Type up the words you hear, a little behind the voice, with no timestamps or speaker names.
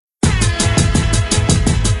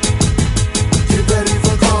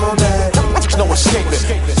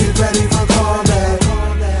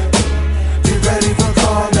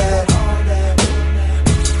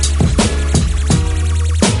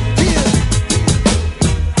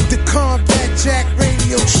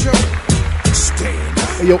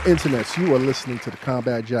Hey, yo, internets, you are listening to the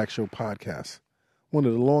Combat Jack Show podcast, one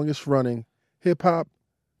of the longest running hip-hop,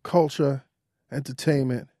 culture,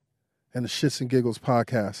 entertainment, and the shits and giggles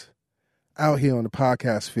podcast out here on the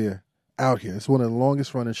podcast sphere, out here. It's one of the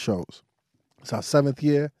longest running shows. It's our 7th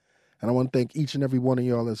year, and I want to thank each and every one of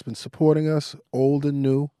y'all that's been supporting us, old and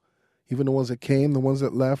new, even the ones that came, the ones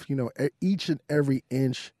that left, you know, each and every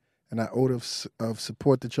inch and iota of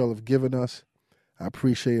support that y'all have given us. I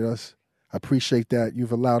appreciate us. I appreciate that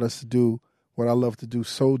you've allowed us to do what I love to do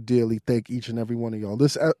so dearly. Thank each and every one of y'all.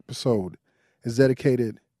 This episode is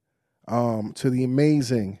dedicated to the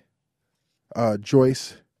amazing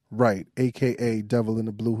Joyce Wright, a.k.a. Devil in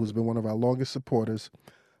the Blue, who's been one of our longest supporters.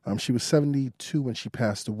 She was 72 when she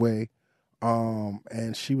passed away,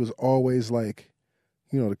 and she was always like,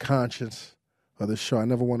 you know, the conscience of the show. I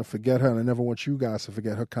never want to forget her, and I never want you guys to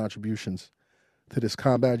forget her contributions to this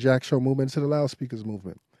Combat Jack Show movement, to the Loudspeakers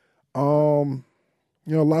movement.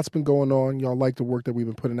 You know, a lot's been going on. Y'all like the work that we've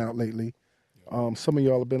been putting out lately. Some of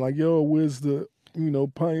y'all have been like, yo, where's the, you know,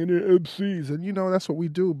 Pioneer MCs? And, you know, that's what we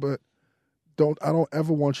do, but I don't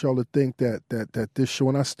ever want y'all to think that this show,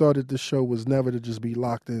 when I started this show, was never to just be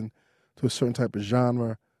locked in to a certain type of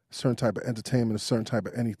genre, a certain type of entertainment, a certain type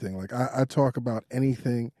of anything. Like, I talk about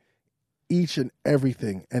anything, each and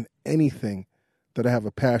everything, and anything that I have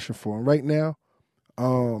a passion for. And right now,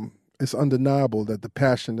 it's undeniable that the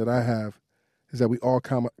passion that I have is that we all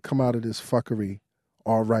come out of this fuckery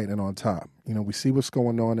all right and on top. You know, we see what's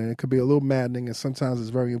going on, and it could be a little maddening, and sometimes it's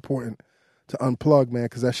very important to unplug, man,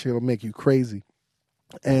 because that shit will make you crazy.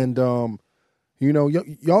 And, you know,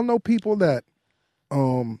 y'all know people that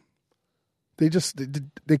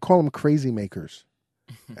they call them crazy makers.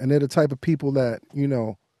 And they're the type of people that, you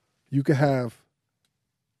know, you could have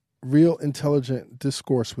real intelligent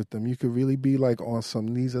discourse with them. You could really be like on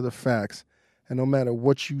some, these are the facts. And no matter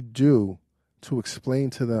what you do to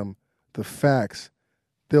explain to them the facts,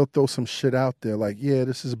 they'll throw some shit out there like, yeah,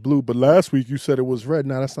 this is blue, but last week you said it was red.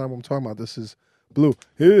 No, that's not what I'm talking about. This is blue.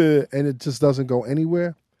 Yeah. And it just doesn't go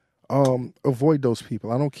anywhere. Avoid those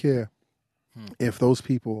people. I don't care if those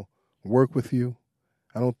people work with you.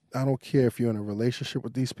 I don't care if you're in a relationship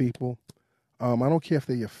with these people. I don't care if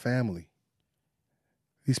they're your family.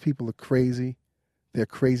 These people are crazy. They're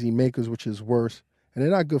crazy makers, which is worse. And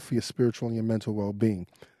they're not good for your spiritual and your mental well-being.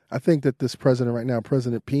 I think that this president right now,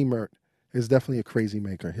 President P. Mert, is definitely a crazy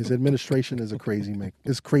maker. His administration is a crazy make.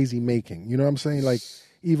 Is crazy making. You know what I'm saying? Like,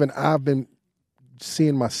 even I've been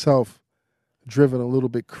seeing myself driven a little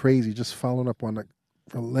bit crazy, just following up on the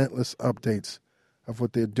relentless updates of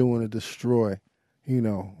what they're doing to destroy, you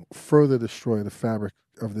know, further destroy the fabric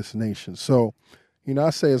of this nation. So, you know,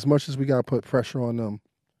 I say as much as we got to put pressure on them,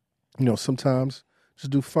 you know, sometimes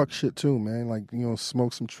just do fuck shit too, man. Like, you know,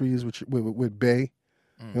 smoke some trees with Bay.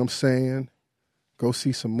 You know what I'm saying? Go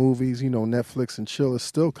see some movies, you know, Netflix and chill. It's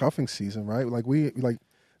still cuffing season, right?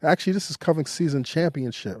 Actually, this is cuffing season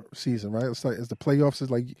championship season, right? It's like, as the playoffs is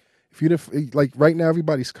like, if you didn't, like right now,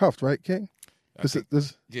 everybody's cuffed, right, King?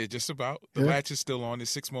 Yeah, just about. The latch is still on. There's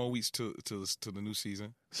 6 more weeks to the new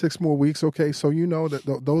season. 6 more weeks, okay. So you know that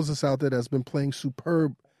those of us out there that's been playing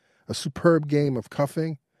a superb game of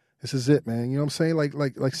cuffing, this is it, man. You know what I'm saying?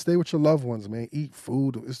 Like stay with your loved ones, man. Eat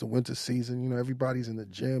food. It's the winter season. You know, everybody's in the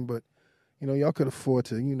gym, but, you know, y'all could afford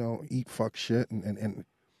to, you know, eat fuck shit and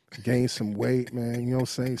gain some weight, man. You know what I'm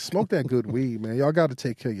saying? Smoke that good weed, man. Y'all got to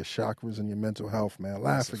take care of your chakras and your mental health, man.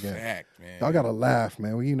 Laugh That's again. A fact, man. Y'all got to laugh,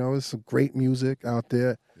 man. Well, you know, there's some great music out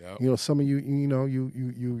there. Yep. You know, some of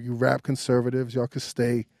you rap conservatives, y'all could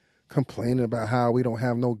stay complaining about how we don't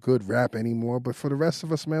have no good rap anymore. But for the rest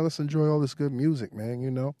of us, man, let's enjoy all this good music, man,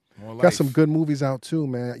 you know. Got some good movies out too,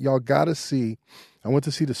 man. Y'all got to see. I went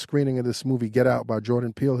to see the screening of this movie, Get Out, by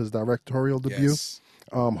Jordan Peele, his directorial debut. Yes.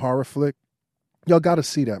 Horror flick. Y'all got to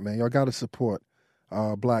see that, man. Y'all got to support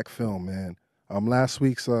black film, man. Last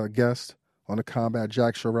week's guest on the Combat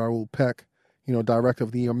Jack Show, Raoul Peck, you know, director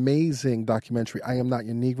of the amazing documentary I Am Not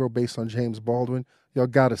Your Negro, based on James Baldwin. Y'all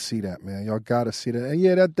got to see that, man. Y'all got to see that. And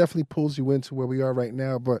yeah, that definitely pulls you into where we are right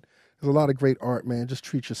now, but there's a lot of great art, man. Just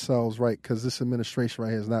treat yourselves right, because this administration right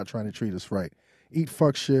here is not trying to treat us right. Eat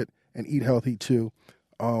fuck shit and eat healthy too.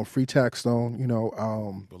 Free Taxstone, you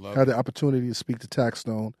know, had the opportunity to speak to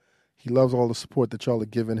Taxstone. He loves all the support that y'all are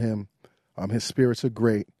giving him. His spirits are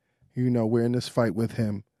great. You know, we're in this fight with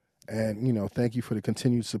him. And, you know, thank you for the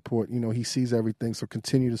continued support. You know, he sees everything, so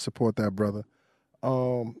continue to support that brother.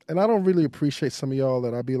 And I don't really appreciate some of y'all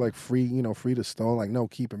that I'd be like free to stone. Like, no,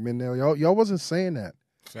 keep him in there. Y'all wasn't saying that.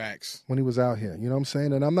 Facts. When he was out here. You know what I'm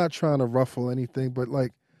saying? And I'm not trying to ruffle anything, but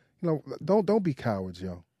like, you know, don't be cowards, yo.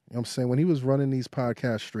 You know what I'm saying? When he was running these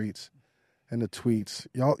podcast streets and the tweets,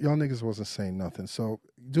 y'all niggas wasn't saying nothing. So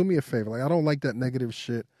do me a favor. Like, I don't like that negative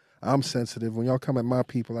shit. I'm sensitive. When y'all come at my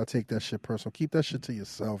people, I take that shit personal. Keep that shit to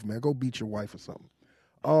yourself, man. Go beat your wife or something.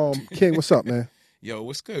 King, what's up, man? Yo,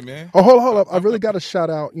 what's good, man? Oh, hold up. I really got to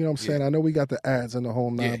shout out, you know what I'm saying? Yeah. I know we got the ads in the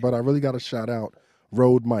home now, but I really got to shout out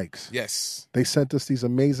Rode mics. Yes. They sent us these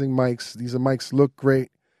amazing mics. These mics look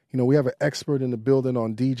great. You know, we have an expert in the building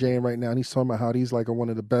on DJing right now, and he's talking about how these like are one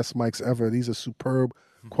of the best mics ever. These are superb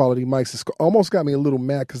quality mics. It's almost got me a little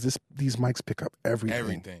mad because these mics pick up everything.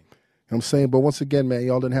 You know what I'm saying? But once again, man,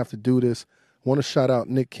 y'all didn't have to do this. I want to shout out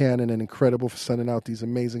Nick Cannon and Incredible for sending out these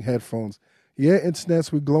amazing headphones. Yeah,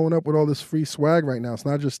 internets, we're glowing up with all this free swag right now. It's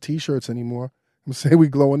not just T-shirts anymore. I'm saying we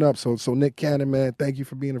glowing up. So Nick Cannon, man, thank you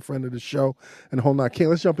for being a friend of the show. And hold on, King,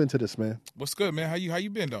 let's jump into this, man. What's good, man? How you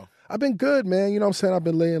been, though? I've been good, man. You know what I'm saying? I've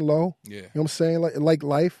been laying low. Yeah. You know what I'm saying? Like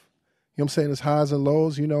life. You know what I'm saying? There's highs and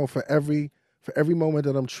lows. You know, for every moment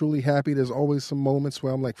that I'm truly happy, there's always some moments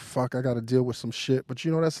where I'm like, fuck, I got to deal with some shit. But,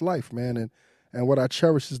 you know, that's life, man. And what I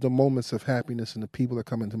cherish is the moments of happiness and the people that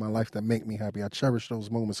come into my life that make me happy. I cherish those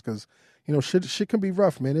moments because, you know, shit can be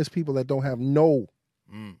rough, man. There's people that don't have no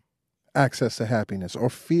access to happiness or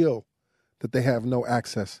feel that they have no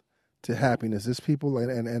access to happiness. There's people,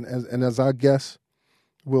 and as our guests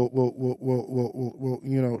will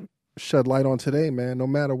you know, shed light on today, man, no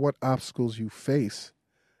matter what obstacles you face,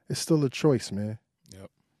 it's still a choice, man. Yep.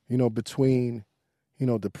 You know, between, you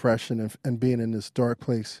know, depression and being in this dark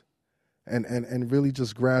place and really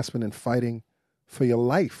just grasping and fighting for your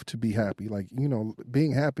life to be happy. Like, you know,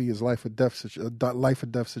 being happy is life or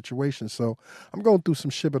death situation. So I'm going through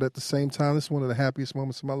some shit, but at the same time, this is one of the happiest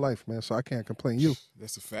moments of my life, man. So I can't complain. You?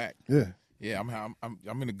 That's a fact. Yeah. Yeah,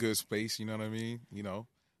 I'm in a good space. You know what I mean? You know,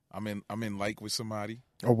 I'm in like with somebody.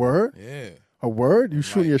 A word? Yeah. A word? You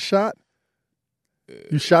shooting your shot?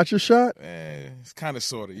 You shot your shot? It's kind of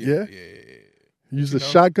sort of. Yeah. Yeah. Use a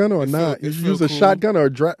shotgun or not? You use a shotgun or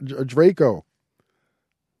a Draco?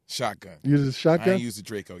 Shotgun. You use a shotgun? I ain't used a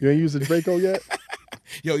Draco yet. You ain't used a Draco yet?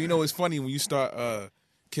 Yo, you know, it's funny when you start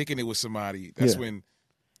kicking it with somebody, that's when,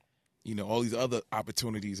 you know, all these other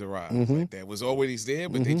opportunities arise. Like that was always there,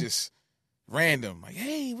 but they just random. Like,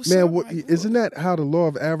 hey, what's up? Man, isn't that how the law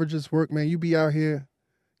of averages work, man? You be out here,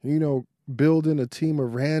 you know, building a team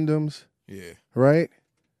of randoms. Yeah. Right?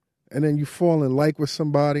 And then you fall in like with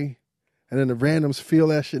somebody, and then the randoms feel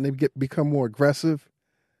that shit and they become more aggressive.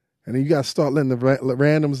 And then you got to start letting the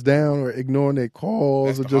randoms down or ignoring their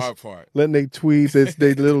calls. That's or the just hard part. Letting they tweets,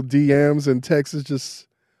 they little DMs and texts just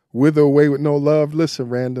wither away with no love. Listen,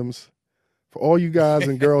 randoms, for all you guys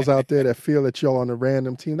and girls out there that feel that y'all on a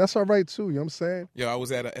random team, that's all right too. You know what I'm saying? Yo, I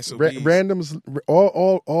was at a SOB. Randoms,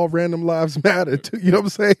 all random lives matter too. You know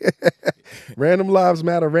what I'm saying? Random lives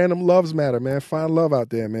matter. Random loves matter, man. Find love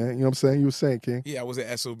out there, man. You know what I'm saying? You were saying, King? Yeah, I was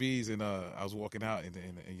at SOBs and I was walking out and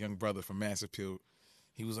a young brother from Mansfield,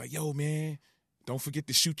 he was like, yo, man, don't forget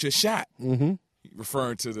to shoot your shot. Mm-hmm.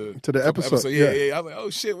 Referring to the episode. Yeah. I was like, oh,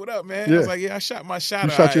 shit, what up, man? Yeah. I was like, yeah, I shot my shot. You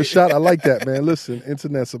shot your shot. I like that, man. Listen,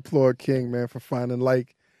 internet's applaud King, man, for finding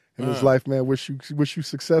like in his life, man. Wish you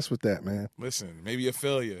success with that, man. Listen, maybe a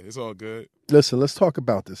failure. It's all good. Listen, let's talk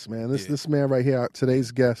about this, man. This man right here,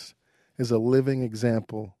 today's guest, is a living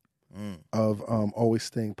example of always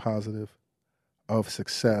staying positive, of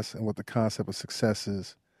success and what the concept of success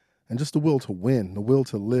is. And just the will to win, the will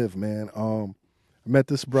to live, man. I met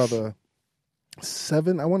this brother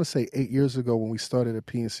 8 years ago when we started at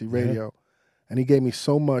PNC Radio. And he gave me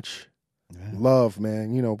so much love,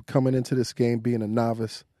 man. You know, coming into this game, being a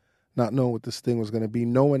novice, not knowing what this thing was going to be,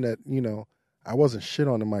 knowing that, you know, I wasn't shit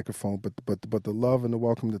on the microphone, but the love and the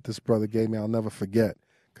welcome that this brother gave me, I'll never forget.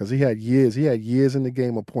 Because he had years in the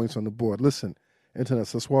game of points on the board. Listen,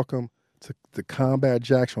 internets, let's welcome to the Combat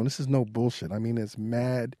Jack Show. And this is no bullshit. I mean, there's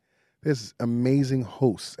amazing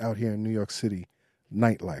hosts out here in New York City,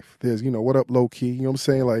 nightlife. There's, you know, what up, low key? You know what I'm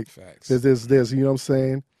saying? Like, facts. There's, you know what I'm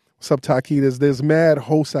saying? What's up, Taki? There's mad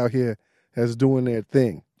hosts out here that's doing their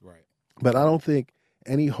thing. Right. But I don't think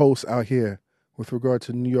any host out here with regard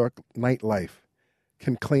to New York nightlife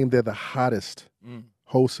can claim they're the hottest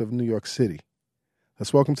hosts of New York City.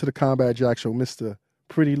 Let's welcome to the Combat Jack Show, Mr.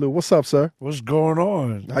 Pretty Lou. What's up, sir? What's going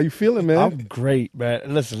on? How you feeling, man? I'm great, man.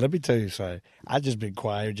 Listen, let me tell you something. I just been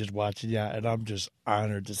quiet, just watching y'all, and I'm just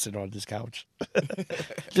honored to sit on this couch.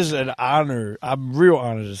 Just an honor. I'm real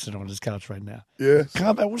honored to sit on this couch right now. Yeah.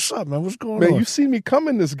 Combat, what's up, man? What's going on? Man, you seen me come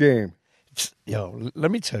in this game. Yo, let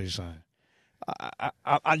me tell you something.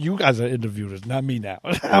 You guys are interviewers, not me now.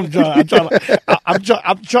 I'm trying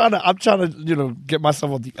to, you know, get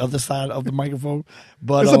myself on the other side of the microphone.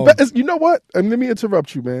 But you know what? And let me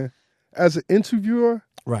interrupt you, man. As an interviewer,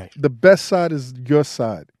 right, the best side is your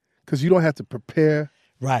side, because you don't have to prepare.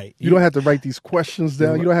 Right. You don't have to write these questions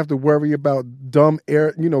down. You don't have to worry about dumb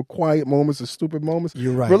quiet moments or stupid moments.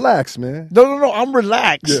 You're right. Relax, man. No. I'm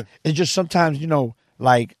relaxed. Yeah. It's just sometimes,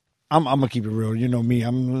 like I'm gonna keep it real. You know me.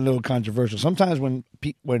 I'm a little controversial. Sometimes when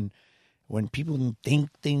people think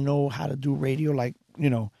they know how to do radio, like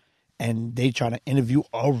and they try to interview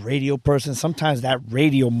a radio person, sometimes that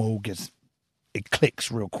radio mode it clicks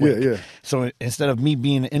real quick. Yeah. So instead of me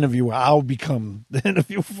being an interviewer, I'll become the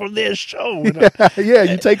interviewer for their show. Yeah,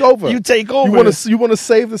 you take over. You take over. You want to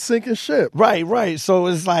save the sinking ship. Right. So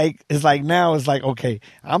it's like now it's like, okay,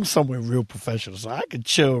 I'm somewhere real professional, so I can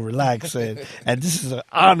chill, relax, and this is an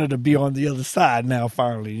honor to be on the other side now,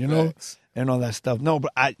 finally, Thanks. and all that stuff. No,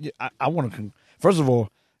 but I want to first of all,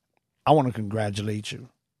 I want to congratulate you.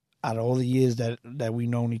 Out of all the years that we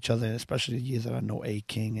known each other, especially the years that I know A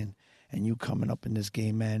King and you coming up in this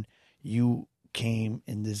game, man, you came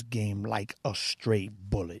in this game like a straight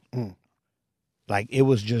bullet. Like it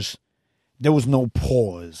was just, there was no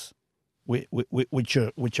pause with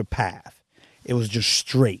your path. It was just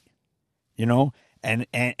straight, and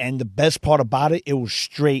the best part about it, it was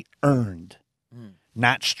straight earned,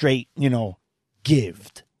 not straight,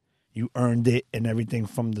 gived. You earned it and everything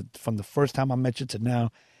from the first time I met you to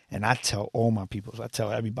now. And I tell all my people, I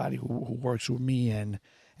tell everybody who works with me and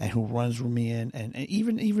who runs with me and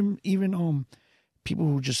even people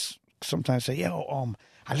who just sometimes say, yo,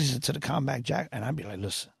 I listen to the Combat Jack, and I'd be like,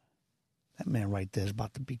 listen, that man right there is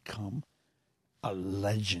about to become a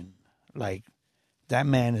legend. Like, that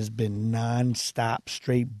man has been nonstop,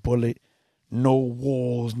 straight bullet, no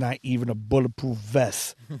walls, not even a bulletproof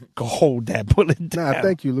vest could hold that bullet down. Nah,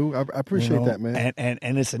 thank you, Lou. I appreciate that, man.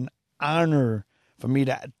 And it's an honor for me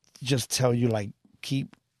to just tell you, like,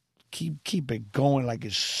 keep it going. Like,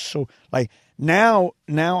 it's so, like, now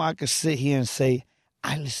I could sit here and say,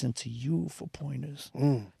 I listen to you for pointers.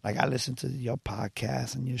 Like, I listen to your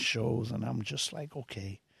podcasts and your shows, and I'm just like,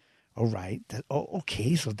 okay, all right.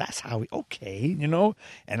 Okay, so that's how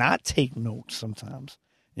and I take notes sometimes,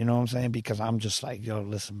 you know what I'm saying? Because I'm just like, yo,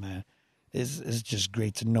 listen, man, it's just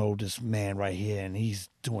great to know this man right here, and he's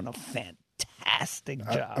doing a fantastic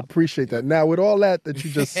job. I appreciate that. Now, with all that you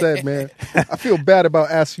just said, man, I feel bad about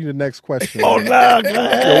asking you the next question. Oh, no, go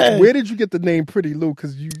ahead. Where did you get the name Pretty Lou?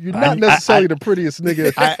 Because you're not necessarily the prettiest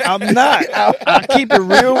nigga. I'm not. I keep it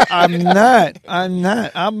real. I'm not.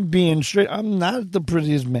 I'm being straight. I'm not the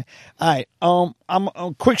prettiest man. All right. I'm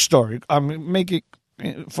a quick story. Make it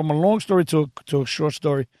from a long story to a short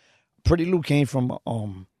story. Pretty Lou came from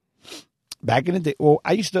back in the day. Well,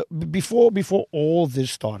 I used to before all this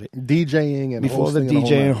started, DJing and before hosting the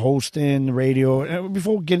DJing, hosting, radio, and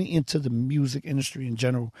before getting into the music industry in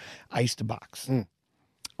general, I used to box.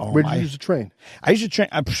 Where did you used to train? I used to train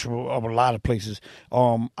a lot of places.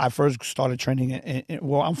 I first started training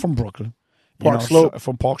I'm from Brooklyn, Park Slope,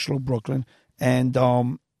 from Park Slope, Brooklyn, and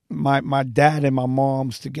my dad and my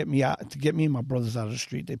mom's to get me and my brothers out of the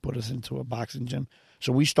street. They put us into a boxing gym.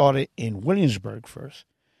 So we started in Williamsburg first.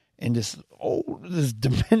 In this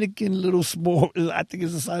Dominican little small, I think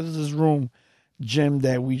it's the size of this room, gym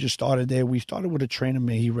that we just started there. We started with a trainer,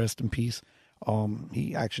 man. He rest in peace.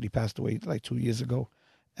 He actually passed away like 2 years ago.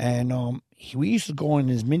 And we used to go in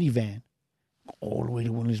his minivan all the way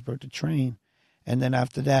to Williamsburg to train. And then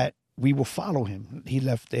after that, we would follow him. He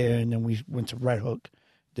left there, and then we went to Red Hook.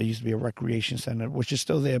 There used to be a recreation center, which is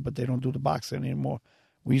still there, but they don't do the boxing anymore.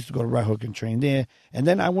 We used to go to Red Hook and train there. And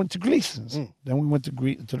then I went to Gleason's. Then we went to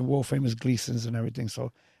the world-famous Gleason's and everything.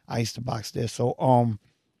 So I used to box there. So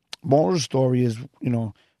moral of the story is,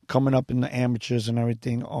 coming up in the amateurs and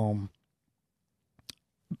everything,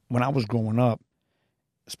 when I was growing up,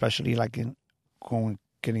 especially like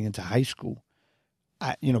getting into high school,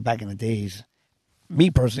 back in the days,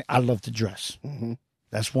 me personally, I love to dress.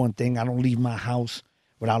 That's one thing. I don't leave my house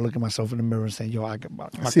without looking myself in the mirror and saying, yo, I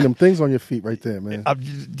see them things on your feet right there, man.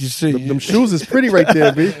 You see, them shoes is pretty right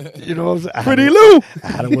there, B. You know what I'm saying? Pretty Lou. I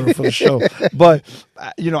had to wear them for the show. But,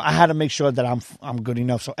 I had to make sure that I'm good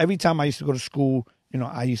enough. So every time I used to go to school,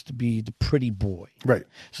 I used to be the pretty boy. Right.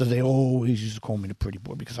 So they always used to call me the pretty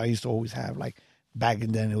boy because I used to always have, like, back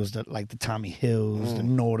then it was the Tommy Hills, the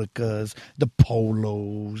Nauticas, the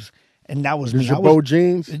Polos. And that was me. Your Bo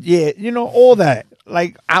jeans? Yeah, all that.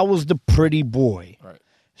 Like, I was the pretty boy. Right.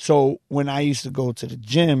 So when I used to go to the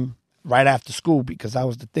gym right after school, because that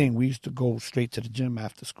was the thing, we used to go straight to the gym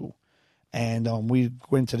after school. And we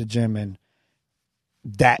went to the gym, and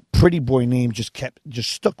that pretty boy name just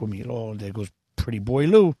stuck with me. Oh, there goes Pretty Boy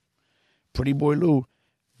Lou. Pretty Boy Lou.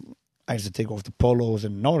 I used to take off the polos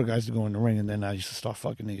and all the guys to go in the ring, and then I used to start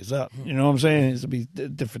fucking niggas up. You know what I'm saying? It used to be a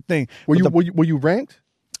different thing. Were you ranked?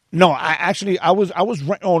 No, I was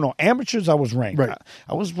ranked. Oh no, amateurs I was ranked. Right.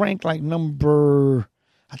 I was ranked like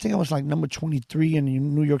I think I was like number 23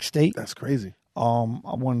 in New York State. That's crazy. I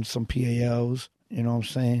won some PALs. You know what I'm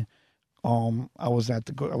saying? I was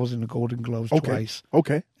in the Golden Gloves twice.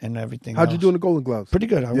 Okay. And everything. How'd you do in the Golden Gloves? Pretty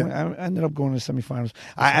good. I ended up going to the semifinals.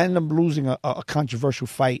 I ended up losing a controversial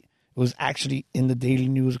fight. It was actually in the Daily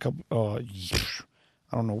News a couple.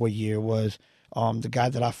 I don't know what year it was. The guy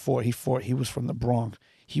that I fought. He was from the Bronx.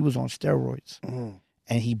 He was on steroids,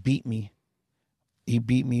 and he beat me. He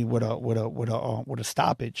beat me with a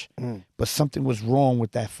stoppage. But something was wrong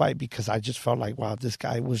with that fight because I just felt like, wow, this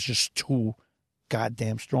guy was just too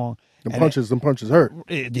goddamn strong. Them punches hurt.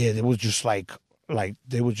 It was just like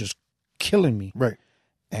they were just killing me. Right.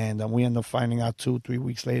 And we ended up finding out 2-3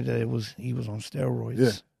 weeks later that he was on steroids.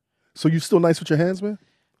 Yeah. So you still nice with your hands, man?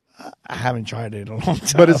 I haven't tried it in a long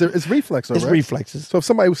time. But it's reflex, though, It's right? reflexes. So if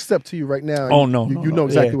somebody would step to you right now, you know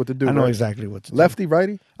exactly what to do. I know right? exactly what to do. Lefty,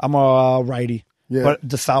 righty? I'm a righty. Yeah. But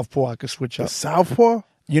the southpaw I could switch up. The southpaw?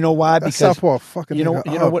 You know why? That Because southpaw fucking you know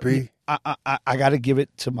what? B. I got to give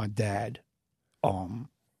it to my dad,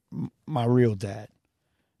 my real dad.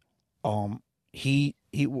 We're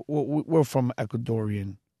from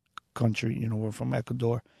Ecuadorian country. You know, we're from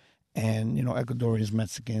Ecuador, and you know, Ecuadorians,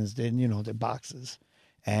 Mexicans, they're boxers,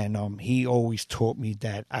 and he always taught me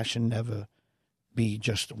that I should never be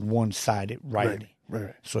just one-sided righty.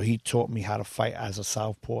 Right. So he taught me how to fight as a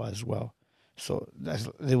southpaw as well. So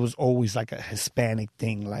there was always like a Hispanic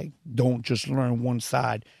thing, like don't just learn one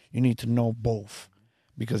side. You need to know both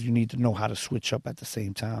because you need to know how to switch up at the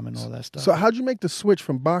same time and all that stuff. So how'd you make the switch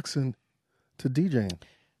from boxing to DJing?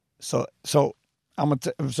 So I'm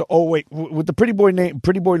gonna with the Pretty Boy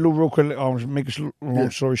Lou real quick. Make a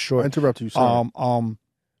long story short. I interrupted you. Sorry.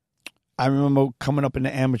 I remember coming up in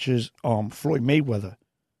the amateurs. Floyd Mayweather,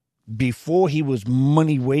 before he was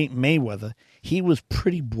Money Mayweather, he was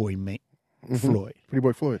Pretty Boy Floyd. Pretty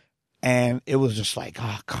Boy Floyd. And it was just like,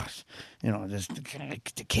 oh gosh, you know, there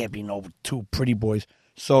can't be no two pretty boys.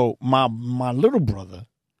 So my little brother,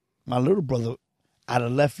 out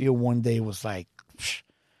of left field one day was like,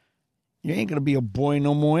 you ain't gonna be a boy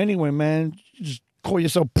no more anyway, man. You just call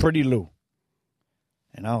yourself Pretty Lou.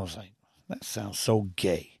 And I was like, that sounds so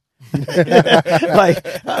gay. Like,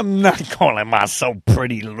 I'm not calling myself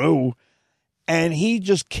Pretty Lou. And he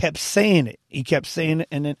just kept saying it.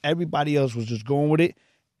 And then everybody else was just going with it.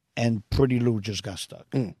 And Pretty Lou just got stuck.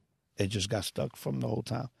 It just got stuck from the whole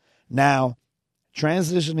time. Now,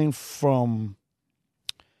 transitioning from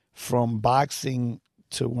boxing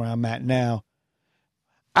to where I'm at now,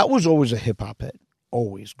 I was always a hip-hop head.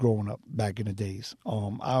 Always, growing up back in the days.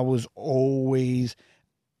 I was always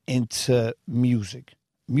into music.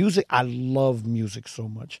 I love music so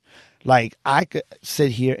much. Like, I could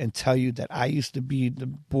sit here and tell you that I used to be the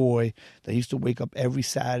boy that used to wake up every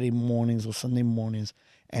Saturday mornings or Sunday mornings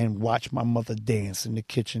and watch my mother dance in the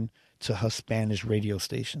kitchen to her Spanish radio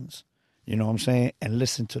stations. You know what I'm saying? And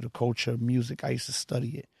listen to the culture of music. I used to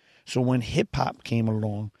study it. So when hip-hop came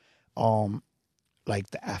along,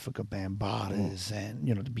 like the Africa Bambatas and,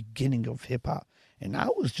 you know, the beginning of hip-hop, and I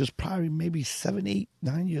was just probably maybe 7, 8,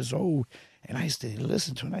 9 years old, and I used to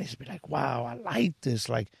listen to it, and I used to be like, wow, I like this.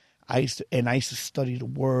 Like, I used to study the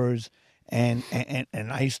words, and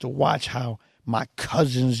I used to watch how my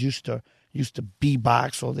cousins used to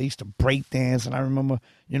beatbox, or they used to break dance. And I remember,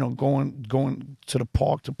 you know, going to the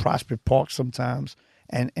park, to Prospect Park sometimes,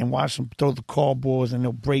 and watch them throw the cardboards and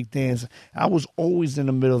they'll break dance. I was always in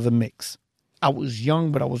the middle of the mix. I was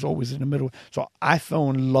young, but I was always in the middle. So I fell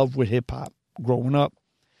in love with hip hop growing up.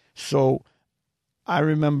 So I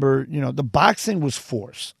remember, you know, the boxing was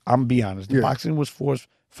forced. I'm gonna be honest. The boxing was forced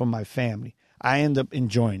from my family. I ended up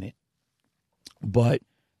enjoying it. But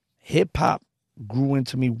hip hop grew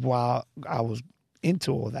into me while I was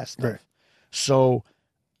into all that stuff. Right. So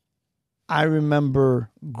I remember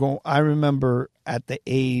at the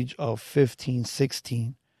age of 15,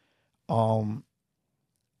 16,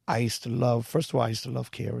 I used to love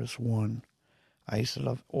KRS-One. I used to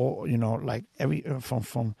love all, you know, like every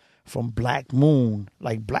from Black Moon.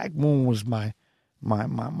 Like Black Moon was my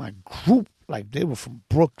group. Like they were from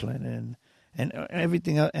Brooklyn and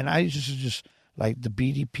everything else. And I used to just like the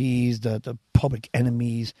BDPs, the Public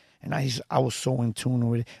Enemies, and I was so in tune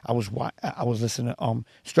with it. I was listening to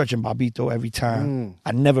Stretch and Bobbito every time.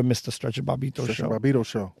 I never missed the Stretch and Bobbito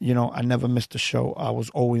show. You know, I never missed a show. I was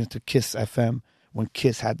always into Kiss FM when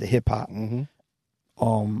Kiss had the hip hop.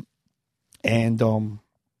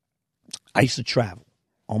 I used to travel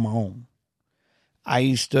on my own. I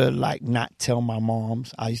used to like not tell my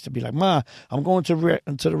moms. I used to be like, "Ma, I'm going to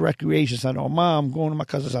the recreation center," or "Ma, I'm going to my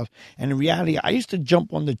cousin's house." And in reality, I used to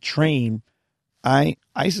jump on the train. I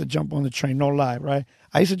used to jump on the train, no lie, right?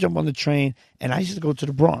 I used to jump on the train and I used to go to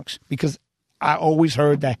the Bronx because I always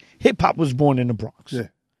heard that hip hop was born in the Bronx. Yeah.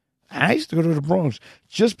 And I used to go to the Bronx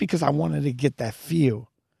just because I wanted to get that feel.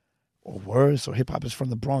 Or words, so hip hop is from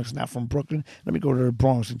the Bronx, not from Brooklyn. Let me go to the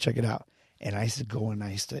Bronx and check it out. And I used to go and I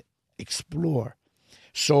used to explore.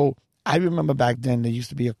 So I remember back then there used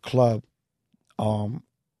to be a club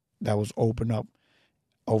that was open up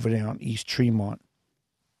over there on East Tremont.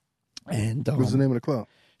 And what's the name of the club?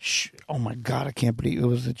 Oh my God, I can't believe it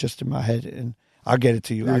was just in my head. And I'll get it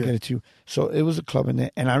to you. Yeah, I'll get it to you. So it was a club in there,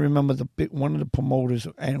 and I remember one of the promoters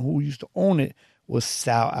and who used to own it was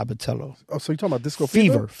Sal Abatello. Oh, so you're talking about Disco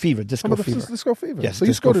Fever? Disco Fever. Disco Fever. Yes. So you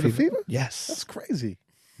used to go to the Fever? Yes. That's crazy.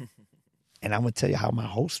 And I'm gonna tell you how my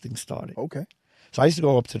hosting started. Okay. So I used to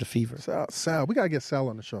go up to the Fever. Sal, we gotta get Sal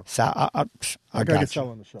on the show. Sal, I gotta get Sal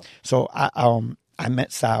on the show. So I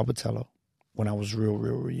met Sal Abatello when I was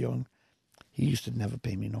real young. He used to never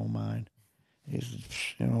pay me no mind. He's,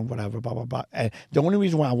 whatever, blah blah blah. And the only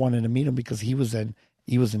reason why I wanted to meet him because he was in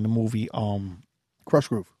the movie Crush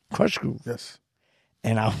Groove. Yes.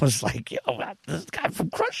 And I was like, yo, this guy from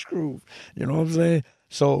Crush Groove. You know what I'm saying?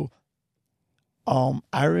 So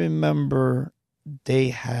I remember they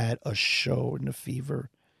had a show in the Fever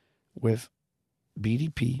with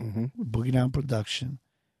BDP, Boogie Down Production,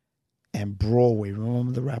 and Broadway.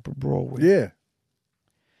 Remember the rapper Broadway? Yeah.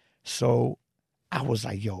 So I was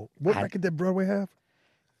like, yo. What record did Broadway have?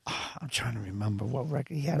 I'm trying to remember what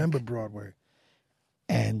record he had. Remember Broadway.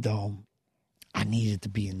 And I needed to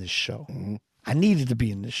be in this show. Mm-hmm. I needed to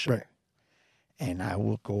be in this show. Right. And I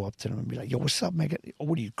would go up to them and be like, yo, what's up, man?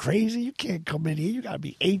 What are you, crazy? You can't come in here. You got to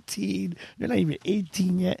be 18. You're not even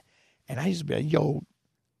 18 yet. And I used to be like, yo,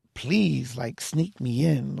 please, like, sneak me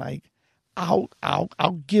in. Like, I'll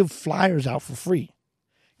give flyers out for free.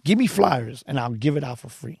 Give me flyers, and I'll give it out for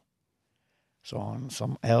free. So on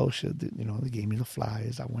some L shit, they gave me the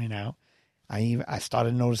flyers. I went out. I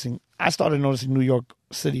started noticing New York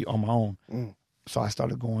City on my own. Mm. So I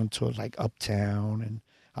started going to like Uptown, and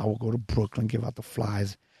I would go to Brooklyn, give out the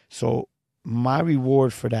flyers. So my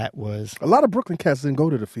reward for that was a lot of Brooklyn cats didn't go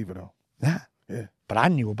to the Fever though. Nah, yeah. But I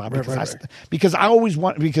knew about it because I always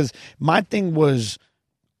because my thing was,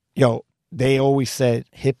 they always said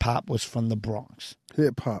hip hop was from the Bronx.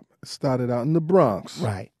 Hip hop started out in the Bronx,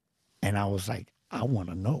 right? And I was like, I want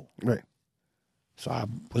to know, right? So I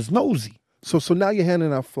was nosy. So now you're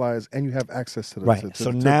handing out flyers and you have access to the right. So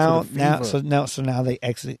now they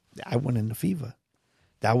exit. I went in the Fever.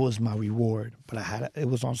 That was my reward. But it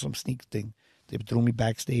was on some sneak thing. They threw me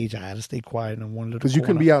backstage. I had to stay quiet in one little. Because you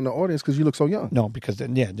couldn't be out in the audience because you look so young. No, because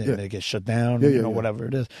then they get shut down. Whatever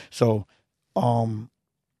it is. So, and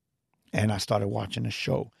I started watching the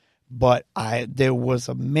show. But there was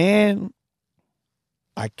a man.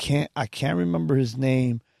 I can't remember his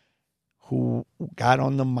name, who got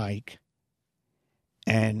on the mic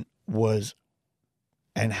and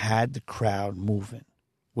had the crowd moving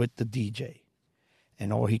with the DJ.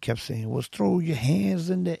 And all he kept saying was, throw your hands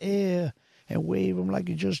in the air and wave them like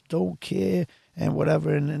you just don't care and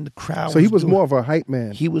whatever. And then the crowd. So he was more of a hype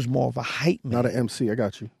man. He was more of a hype man. Not an MC. I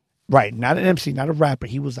got you. Right. Not an MC, not a rapper.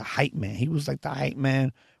 He was a hype man. He was like the hype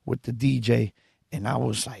man with the DJ. And I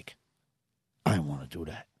was like, I want to do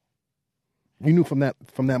that. You knew from that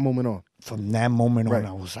moment on. From that moment on, right.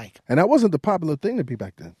 I was like, and that wasn't the popular thing to be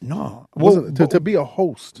back then. No, to be a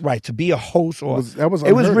host, right? To be a host, or that was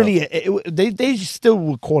it was really they still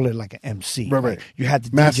would call it like an MC. Right. You had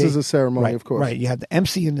the masters DJ, of ceremony, right, of course. Right. You had the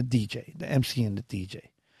MC and the DJ.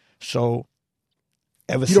 So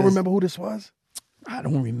you don't remember who this was? I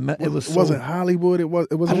don't remember. It wasn't Hollywood. It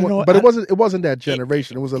wasn't that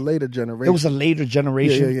generation. It was a later generation. It was a later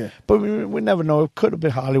generation. Yeah. But we never know. It could have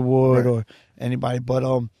been Hollywood or anybody. But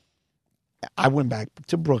I went back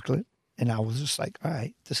to Brooklyn, and I was just like, all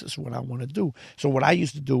right, this is what I want to do. So what I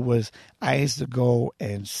used to do was I used to go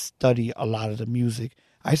and study a lot of the music.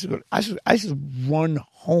 I used to run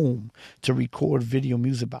home to record video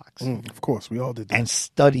music box. Of course, we all did that. And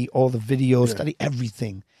study all the videos, study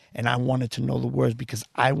everything. And I wanted to know the words because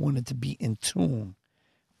I wanted to be in tune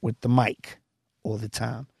with the mic all the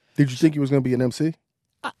time. Did you think you was going to be an MC?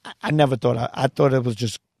 I never thought. I thought it was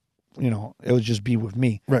just, it would just be with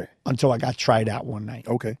me. Right. Until I got tried out one night.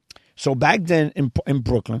 Okay. So back then in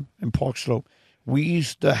Brooklyn, in Park Slope, we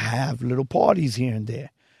used to have little parties here and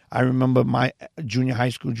there. I remember my junior high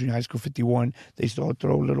school 51, they used to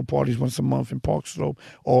throw little parties once a month in Park Slope.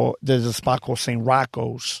 Or there's a spot called St.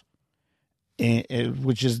 Rocco's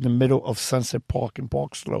which is in the middle of Sunset Park and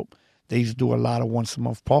Park Slope. They used to do a lot of once a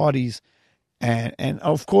month parties, and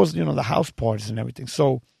of course, the house parties and everything.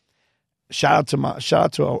 So shout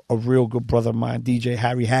out to a real good brother of mine, DJ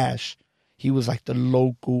Harry Hash. He was like the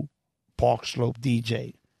local Park Slope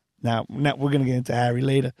DJ. Now we're gonna get into Harry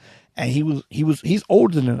later, and he's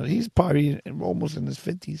older than us. He's probably almost in his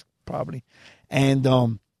 50s, probably. And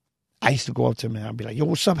I used to go up to him and I'd be like, "Yo,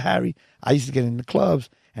 what's up, Harry?" I used to get in the clubs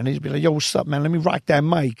and he'd be like, "Yo, what's up, man? Let me rock that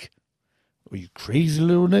mic." "Are you crazy,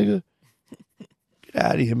 little nigga? Get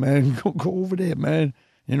out of here, man. Go over there, man."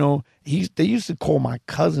 They used to call my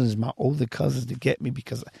cousins, my older cousins, to get me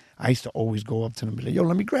because I used to always go up to them and be like, "Yo,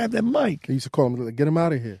 let me grab that mic." They used to call him, like, "Get him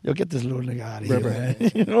out of here. Yo, get this little nigga out of here, man."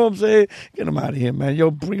 You know what I'm saying? Get him out of here, man.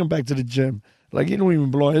 Yo, bring him back to the gym. Like, he don't even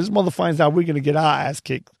belong. This mother finds out we're going to get our ass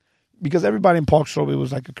kicked. Because everybody in Park Slope, it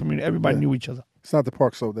was like a community. Everybody knew each other. It's not the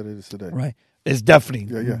Park Slope that it is today. Right. It's definitely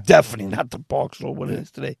not the Park Slope what it is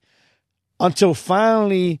today. Until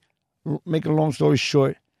finally, make a long story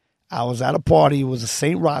short, I was at a party. It was a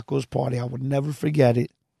St. Rocco's party. I would never forget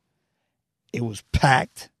it. It was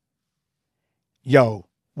packed. Yo,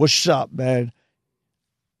 what's up, man?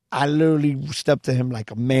 I literally stepped to him like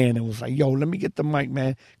a man and was like, "Yo, let me get the mic,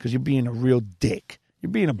 man, because you're being a real dick.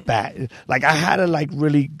 You're being a bat." Like, I had to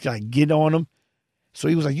really get on him. So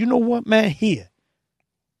he was like, "You know what, man? Here.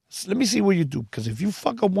 Let me see what you do. Because if you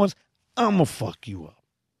fuck up once, I'm going to fuck you up."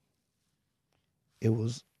 It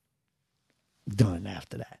was done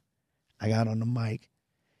after that. I got on the mic.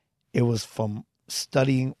 It was from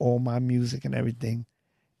studying all my music and everything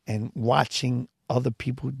and watching other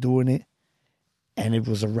people doing it. And it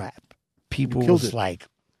was a wrap. People was like,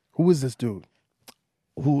 "Who is this dude?"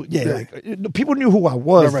 People knew who I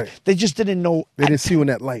was. Right. They just didn't know. They didn't see you in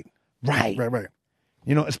that light. Right. Right.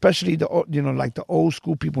 Especially the old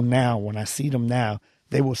school people now, when I see them now,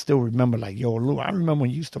 they will still remember, like, "Yo, Lou, I remember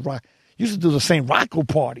when you used to rock, you used to do the same Rocco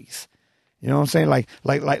parties." You know what I'm saying? Like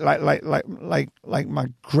my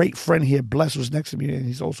great friend here, Bless, was next to me, and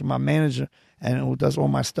he's also my manager and who does all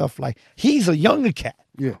my stuff. Like, he's a younger cat.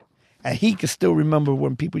 Yeah. And he can still remember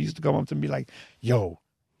when people used to come up to me like, "Yo,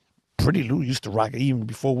 Pretty Lou used to rock it even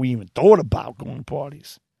before we even thought about going to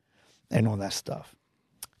parties," and all that stuff.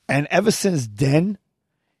 And ever since then,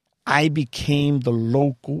 I became the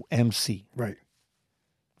local MC. Right.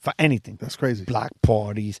 For anything. That's crazy. Block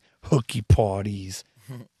parties, hooky parties,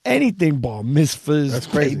 anything, bar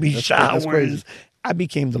mitzvahs, baby showers. Crazy. I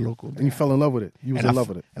became the local. And you fell in love with it. You was in love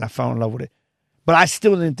with it. And I fell in love with it. But I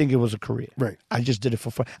still didn't think it was a career. Right. I just did it for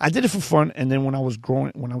fun. I did it for fun, and then when I was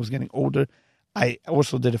getting older, I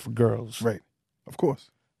also did it for girls. Right. Of course.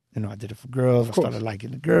 I did it for girls. I started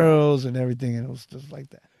liking the girls and everything, and it was just like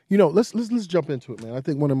that. Let's jump into it, man. I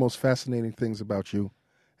think one of the most fascinating things about you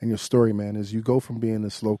and your story, man, is you go from being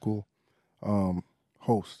this local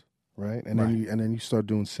host, right? And then you start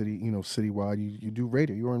doing citywide. You do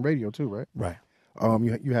radio. You were in radio too, right? Right.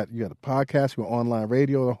 You had a podcast, you were online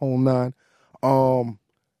radio, the whole nine.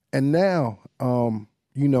 And now,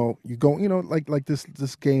 you go, like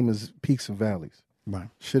this game is peaks and valleys. Right.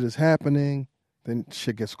 Shit is happening, then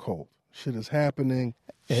shit gets cold. Shit is happening,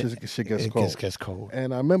 shit gets cold. It gets cold.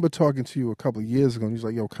 And I remember talking to you a couple of years ago, and you was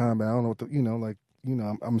like, "Yo, Combat, I don't know what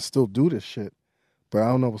I'm still do this shit, but I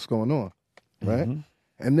don't know what's going on." Right? Mm-hmm.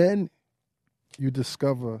 And then you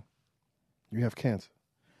discover you have cancer.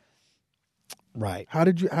 Right. How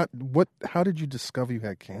did you discover you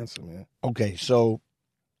had cancer, man? Okay, so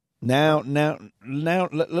now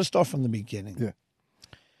let's start from the beginning. Yeah.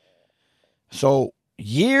 So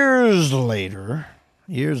years later,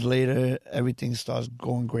 everything starts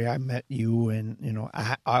going great. I met you, and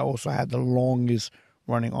I also had the longest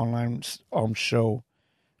running online show.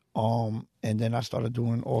 And then I started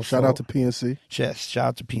doing also. Shout out to PNC. Yes, shout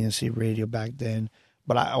out to PNC Radio back then.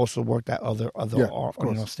 But I also worked at other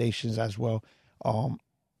stations as well.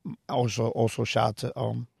 Also shout out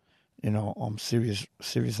to Sirius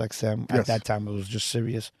XM. At that time it was just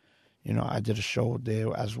Sirius. I did a show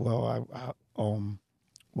there as well.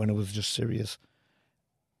 When it was just Sirius.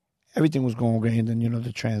 Everything was going great, and then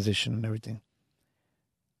the transition and everything.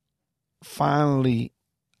 Finally,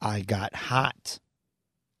 I got hot,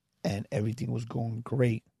 and everything was going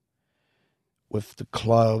great with the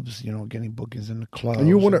clubs. Getting bookings in the clubs. And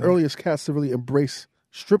you were one of the earliest cats to really embrace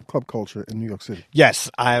strip club culture in New York City. Yes,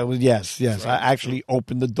 I was. Yes. Right. I actually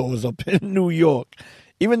opened the doors up in New York,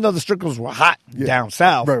 even though the strip clubs were hot down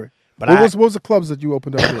south. Right. But what was the clubs that you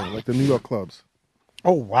opened up here, like the New York clubs?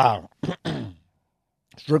 Oh wow.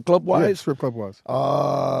 Strip club wise? Yeah, strip club wise.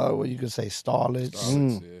 What you could say,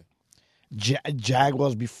 Starlets. Yeah.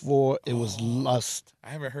 Jaguars before it was Lust. I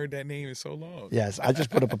haven't heard that name in so long. Yes, I just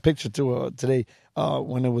put up a picture today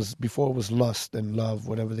when it was before it was Lust and Love,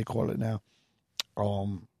 whatever they call it now.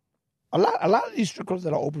 A lot of these strip clubs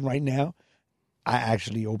that are open right now, I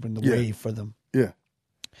actually opened the way for them. Yeah.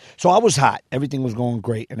 So I was hot. Everything was going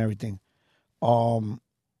great and everything. But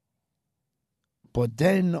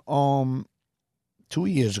then 2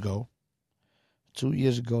 years ago,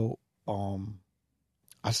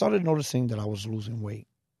 I started noticing that I was losing weight.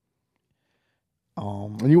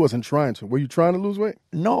 And you wasn't trying to. Were you trying to lose weight?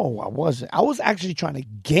 No, I wasn't. I was actually trying to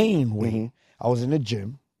gain weight. Mm-hmm. I was in the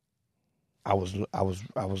gym. I was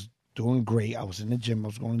doing great. I was in the gym. I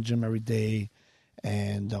was going to the gym every day,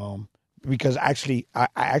 and because I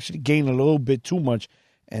actually gained a little bit too much,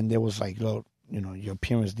 and there was like, look, your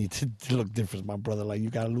appearance needs to look different, my brother. Like,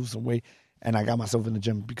 you got to lose some weight. And I got myself in the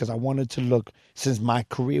gym because I wanted to look, since my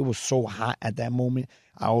career was so hot at that moment,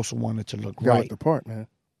 I also wanted to look right. The part, man.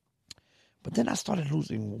 But then I started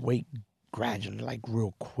losing weight gradually, like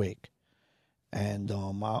real quick. And, a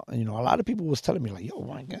lot of people was telling me, like, yo,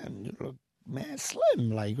 my God, you look mad slim.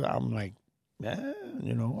 Like, I'm like, yeah,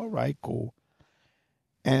 all right, cool.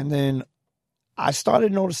 And then I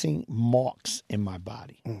started noticing marks in my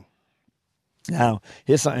body. Now,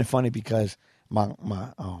 here's something funny because my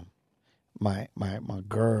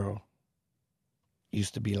girl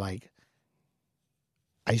used to be like,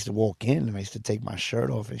 I used to walk in and I used to take my shirt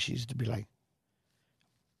off and she used to be like,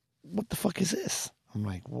 what the fuck is this? I'm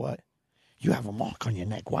like, what? You have a mark on your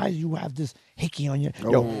neck. Why do you have this hickey on your...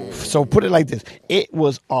 Yo, so put it like this. It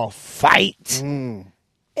was a fight.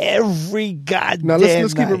 Every goddamn Now,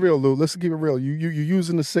 let's keep it real, Lou. Let's keep it real. You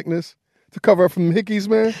using the sickness to cover up from hickeys,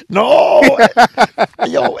 man? No.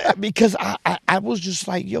 Yo, because I was just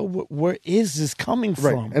like, yo, where is this coming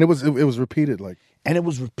from? And it was repeated, like... And it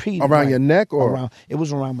was repeated. Around your neck or? It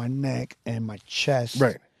was around my neck and my chest.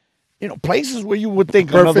 Right. Places where you would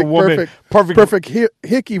think another woman. Perfect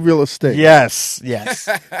hickey real estate. Yes.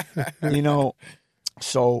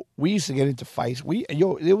 So we used to get into fights.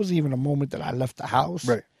 There was even a moment that I left the house.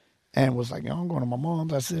 Right. And was like, I'm going to my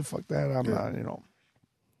mom's. I said, fuck that. I'm not,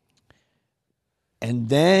 And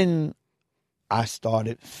then I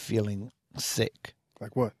started feeling sick.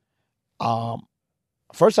 Like what?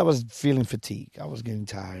 First, I was feeling fatigue. I was getting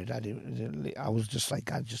tired. I was just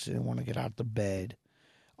like, I just didn't want to get out of the bed.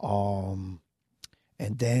 And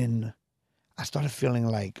then I started feeling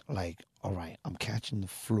like, all right, I'm catching the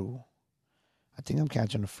flu. I think I'm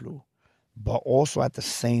catching the flu. But also at the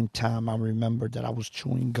same time, I remembered that I was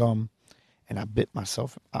chewing gum and I bit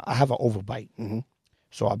myself. I have an overbite. Mm-hmm.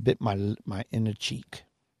 So I bit my inner cheek.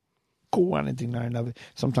 Cool, I didn't think nothing of it.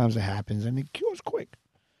 Sometimes it happens and it cures quick.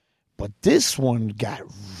 But this one got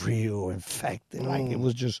real infected. Like, it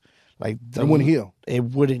was just like... It wouldn't heal. It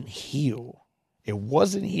wouldn't heal. It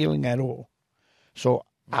wasn't healing at all. So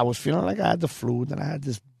I was feeling like I had the flu. Then I had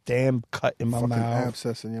this damn cut in my mouth.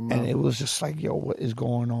 Abscess in your mouth. And it was just like, yo, what is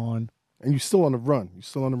going on? And you're still on the run. You're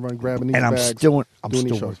still on the run, grabbing these bags.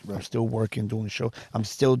 I'm still working, doing shows. I'm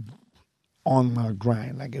still on my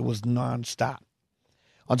grind. Like, it was nonstop.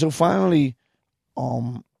 Until finally,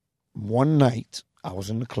 one night, I was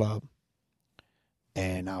in the club.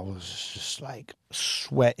 And I was just like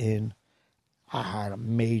sweating. I had a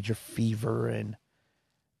major fever, and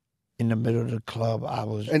in the middle of the club, I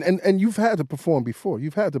was... And you've had to perform before.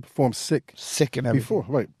 You've had to perform sick and everything. Before,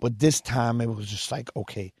 right. But this time, it was just like,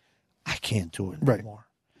 okay, I can't do it anymore.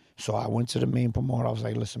 So I went to the main promoter. I was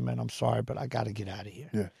like, listen, man, I'm sorry, but I got to get out of here.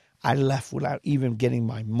 Yeah. I left without even getting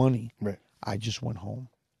my money. Right. I just went home.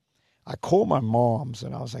 I called my mom's,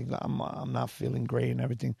 and I was like, I'm not feeling great and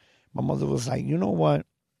everything. My mother was like, you know what?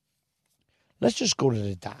 Let's just go to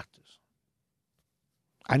the doctors.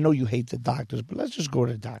 I know you hate the doctors, but let's just go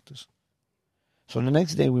to the doctors. So the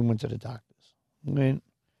next day we went to the doctors. And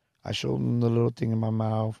I showed him the little thing in my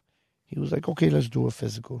mouth. He was like, okay, let's do a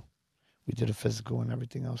physical. We did a physical and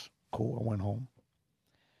everything else. Cool, I went home.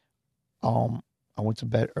 I went to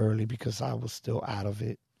bed early because I was still out of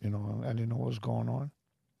it. I didn't know what was going on.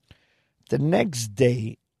 The next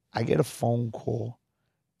day, I get a phone call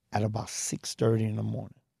at about 6:30 in the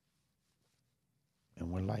morning.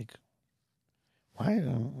 And we're like, why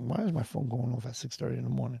is my phone going off at 6:30 in the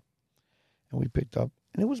morning? And we picked up,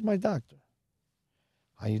 and it was my doctor.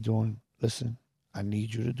 How you doing? Listen, I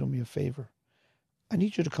need you to do me a favor. I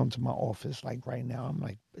need you to come to my office like right now. I'm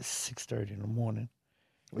like, it's 6:30 in the morning.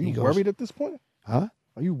 Are you worried at this point? Huh?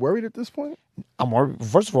 Are you worried at this point? I'm worried.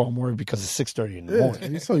 First of all, I'm worried because it's 6:30 in the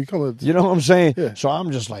morning. So you come. You know what I'm saying? Yeah. So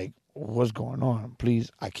I'm just like, what's going on?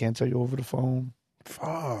 Please, I can't tell you over the phone.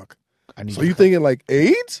 Fuck. So you thinking like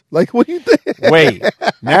AIDS? Like what do you think? Wait.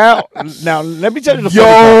 Now let me tell you the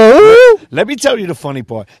funny part. Let me tell you the funny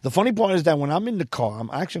part. The funny part is that when I'm in the car, I'm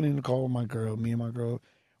actually in the car with my girl, me and my girl.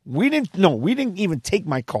 We didn't even take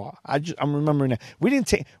my car. I'm remembering that.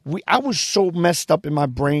 I was so messed up in my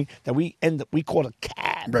brain that we called a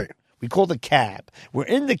cab. Right. We called a cab. We're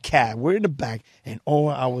in the cab. We're in the back. And all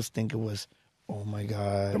I was thinking was, oh, my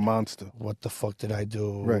God. The monster. What the fuck did I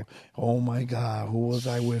do? Right. Oh, my God. Who was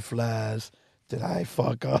I with last? Did I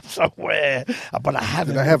fuck up somewhere? But I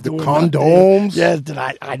haven't. Did I have the condoms? Nothing. Yes. Did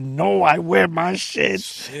I know I wear my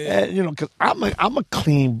shit. And, because I'm a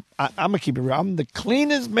clean. I'm gonna keep it real. I'm the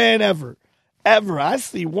cleanest man ever. I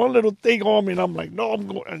see one little thing on me and I'm like, no, I'm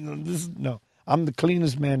going. I'm the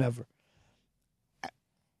cleanest man ever.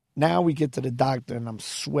 Now we get to the doctor and I'm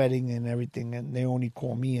sweating and everything, and they only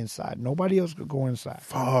call me inside. Nobody else could go inside.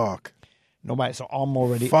 Fuck. Nobody. So I'm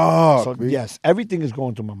already. Fuck. So yes, everything is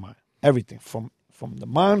going through my mind. Everything from the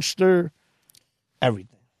monster,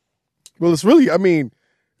 everything. Well, it's really. I mean,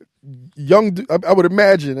 I would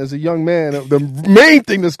imagine as a young man, the main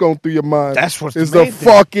thing that's going through your mind is the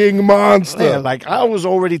fucking monster. Yeah, like I was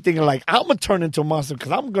already thinking, like I'm gonna turn into a monster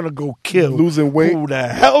because I'm gonna go kill losing weight. Who the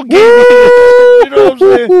hell gave me? You know what I'm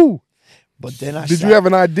saying? But then did you have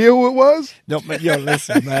an idea who it was? No, but yo,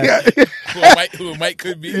 listen, man. who it might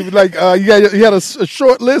could be? Like you had a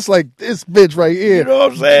short list, like this bitch right here. You know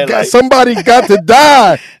what I'm saying? Somebody got to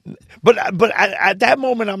die. But at that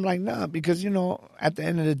moment, I'm like, nah, because at the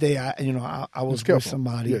end of the day, I was with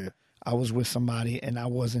somebody. Yeah. I was with somebody, and I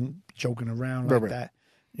wasn't joking around like that.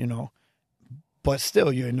 But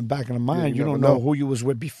still, you're in the back of the mind. You don't know who you was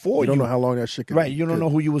with before. You don't know how long that shit can. Right. You don't know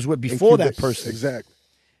who you was with before that person. Exactly.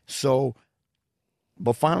 So,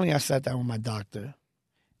 but finally, I sat down with my doctor,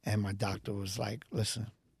 and my doctor was like, "Listen,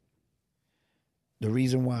 the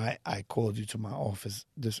reason why I called you to my office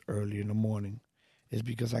this early in the morning is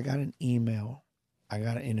because I got an email. I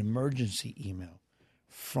got an emergency email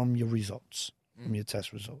from your results, from your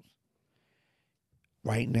test results.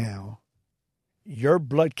 Right now, your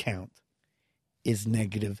blood count is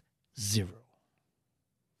 -0.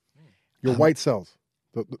 Your white cells,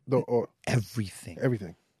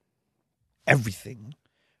 everything,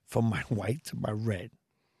 from my white to my red."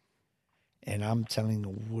 And I'm telling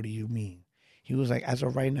him, "What do you mean?" He was like, "As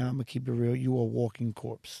of right now, I'm gonna keep it real. You are a walking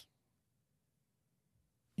corpse.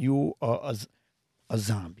 You are a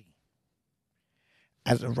zombie.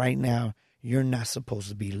 As of right now, you're not supposed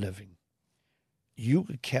to be living. You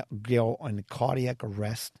could go on cardiac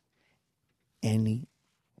arrest any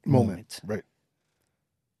moment." Right.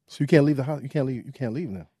 So you can't leave the house. You can't leave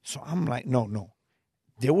now. So I'm like, no.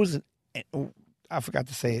 There was I forgot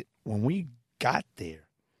to say it. When we got there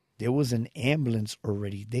was an ambulance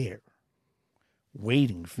already there,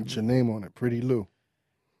 waiting for me. Put your name on it, Pretty Lou.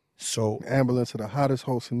 So ambulance to the hottest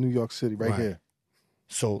host in New York City, right here.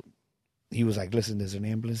 So he was like, "Listen, there's an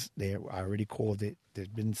ambulance there. I already called it.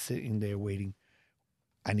 They've been sitting there waiting.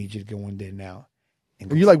 I need you to go in there now."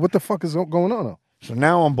 And you're like, what the fuck is going on? So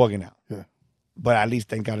now I'm bugging out. Yeah. But at least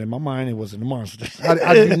thank God in my mind it wasn't a monster. How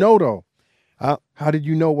did you know though? Huh? How did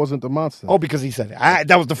you know it wasn't the monster? Oh, because he said it.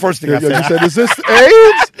 That was the first thing I said. You said, "Is this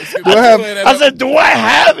AIDS? I said, "Do I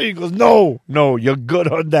have it?" He goes, No, you're good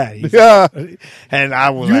on that." Yeah. And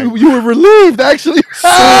I was you were relieved, actually.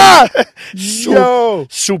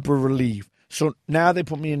 Super relieved. So now they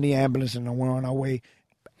put me in the ambulance and we're on our way.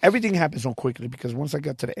 Everything happened so quickly because once I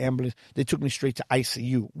got to the ambulance, they took me straight to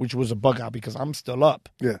ICU, which was a bug out because I'm still up.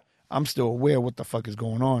 Yeah. I'm still aware of what the fuck is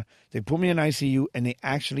going on. They put me in ICU and they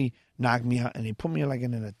actually knocked me out and they put me like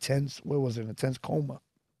in an intense coma.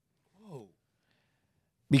 Whoa.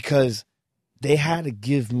 Because they had to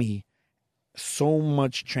give me so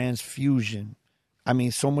much transfusion. I mean,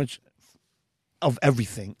 so much of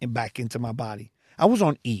everything back into my body. I was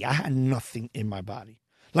on E. I had nothing in my body.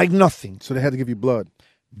 Like nothing. So they had to give you blood.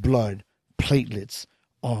 Blood, platelets,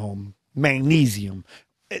 magnesium.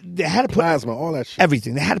 They had to put plasma, all that shit.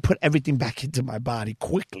 Everything. They had to put everything back into my body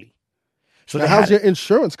quickly. So now how's your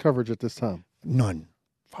insurance coverage at this time? None.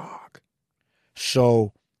 Fuck.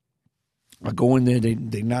 So I go in there.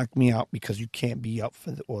 They knock me out because you can't be up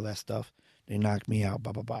for all that stuff. They knock me out.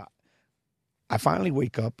 Blah blah blah. I finally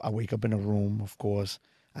wake up. I wake up in a room. Of course,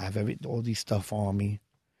 I have all these stuff on me,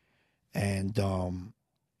 and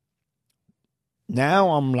now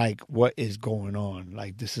I'm like, what is going on?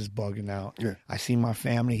 Like, this is bugging out. Yeah. I see my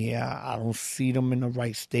family here. I don't see them in the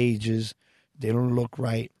right stages. They don't look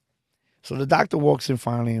right. So the doctor walks in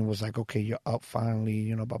finally and was like, "Okay, you're up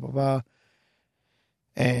finally, blah, blah, blah."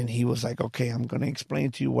 And he was like, "Okay, I'm going to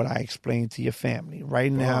explain to you what I explained to your family.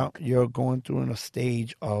 Right now, you're going through in a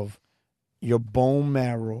stage of your bone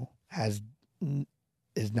marrow is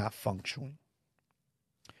not functioning.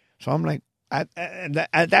 So I'm like, at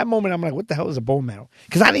that moment, I'm like, what the hell is a bone marrow?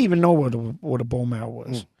 Because I didn't even know what a bone marrow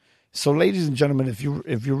was. So, ladies and gentlemen, if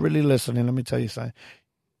you're really listening, let me tell you something.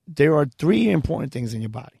 There are 3 important things in your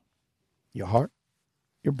body: your heart,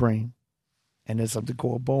 your brain, and there's something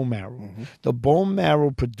called bone marrow. Mm-hmm. The bone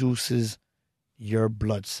marrow produces your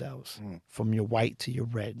blood cells, from your white to your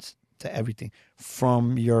reds to everything,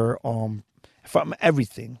 from your from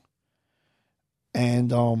everything.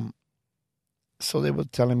 And so they were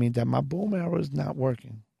telling me that my bone marrow is not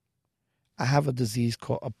working. I have a disease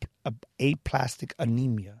called aplastic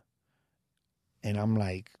anemia. And I'm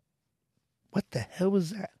like, what the hell was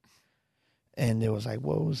that? And they was like,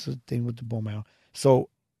 what was the thing with the bone marrow? So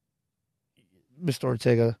Mr.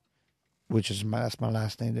 Ortega, that's my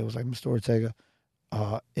last name, they was like, Mr. Ortega,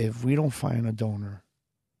 if we don't find a donor,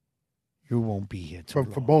 you won't be here too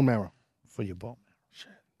long. For bone marrow? For your bone marrow.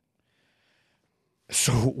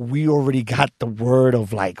 So we already got the word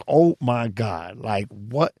of like, oh my God, like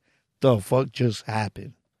what the fuck just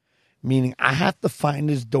happened? Meaning I have to find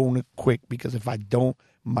this donor quick, because if I don't,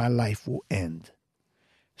 my life will end.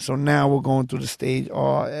 So now we're going through the stage.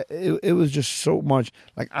 It was just so much.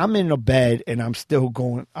 Like I'm in the bed and I'm still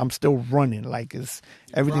running. Like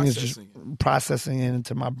everything is just processing it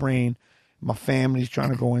into my brain. My family's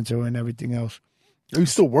trying to go into it and everything else. Are you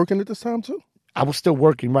still working at this time too? I was still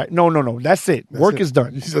working, right? No. That's it. Work is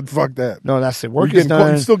done. You said, fuck that. No, that's it. Work is done.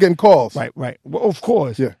 You're still getting calls. Right. Well, of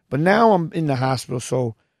course. Yeah. But now I'm in the hospital,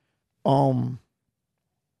 so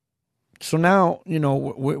now,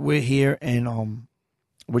 we're here and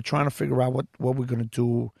we're trying to figure out what we're gonna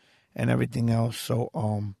do and everything else. So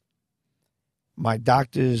my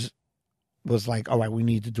doctors was like, all right, we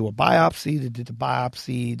need to do a biopsy. They did the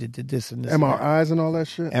biopsy. They did this and this. MRIs and all that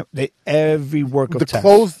shit? Every work of the test.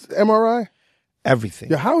 Closed MRI? Everything.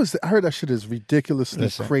 Yeah, I heard that shit is ridiculously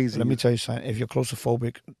crazy. Let me tell you something. If you're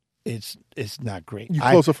claustrophobic, it's not great. You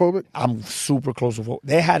claustrophobic? I'm super claustrophobic.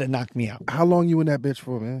 They had to knock me out. How long you in that bitch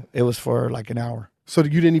for, man? It was for like an hour. So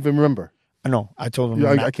you didn't even remember? No, I told them.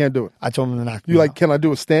 I can't do it. I told them to knock me out. Can I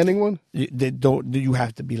do a standing one? You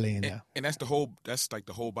have to be laying down. And that's like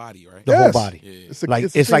the whole body, right? The whole body. Yeah.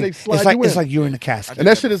 It's like you're in a casket. And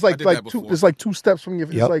that shit is it's like 2 steps from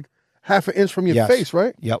your. It's like half an inch from your face,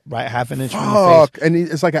 right? Yep, right, half an inch from your face. And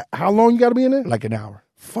it's like how long you got to be in there? Like an hour.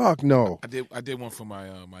 Fuck no. I did one for my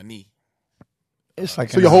knee. It's like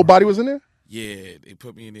so your whole body was in there? Yeah, they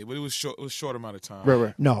put me in there, but it was short. It was a short amount of time.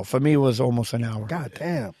 Right. No, for me it was almost an hour. God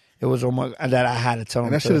damn. It was almost that I had to tell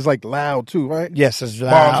them. And that shit is like loud too, right? Yes, it's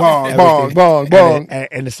loud. Bong.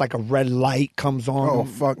 And it's like a red light comes on. Oh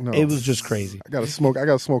fuck no! It was just crazy. I gotta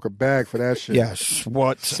smoke a bag for that shit. Yes,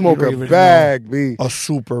 what? Smoke a bag, B. A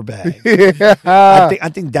super bag. Yeah. I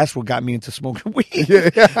think that's what got me into smoking weed.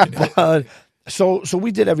 Yeah. But, so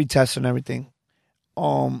we did every test and everything.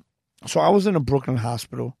 So I was in a Brooklyn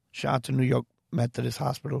hospital. Shout out to New York Methodist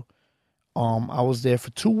Hospital. I was there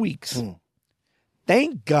for 2 weeks.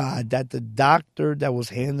 Thank God that the doctor that was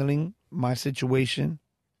handling my situation,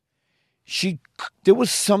 there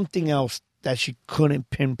was something else that she couldn't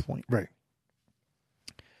pinpoint. Right.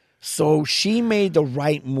 So she made the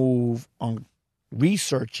right move on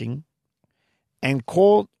researching and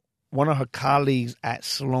called one of her colleagues at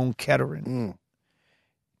Sloan Kettering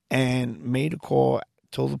and made a call,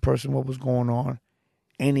 told the person what was going on.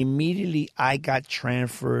 And immediately I got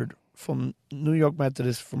transferred from New York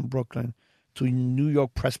Methodist from Brooklyn to New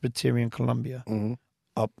York Presbyterian Columbia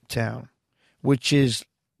uptown, which is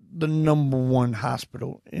the #1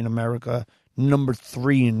 hospital in America,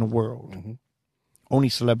 #3 in the world. Only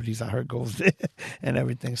celebrities I heard goes there and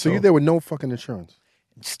everything. So you're there with no fucking insurance?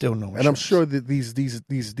 Still no insurance. And I'm sure that these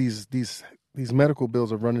medical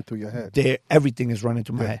bills are running through your head. Everything is running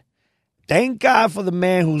through my head. Thank God for the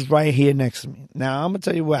man who's right here next to me. Now I'm gonna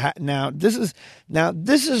tell you what.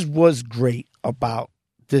 This is what's great about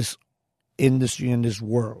this industry and this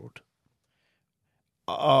world.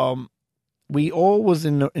 We all was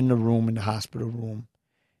in the room, in the hospital room,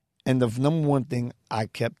 and the #1 thing I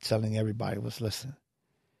kept telling everybody was, listen,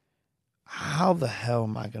 how the hell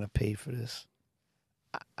am I gonna pay for this?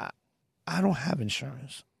 I don't have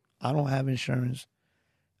insurance. I don't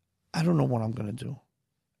know what I'm gonna do.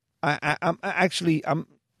 I'm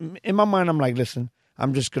in my mind. I'm like, listen,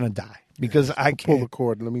 I'm just gonna die because I can't pull the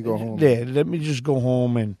cord. Let me go home. Yeah, let me just go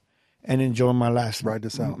home and enjoy my last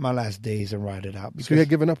days and ride it out. So you had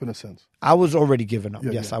given up in a sense. I was already giving up.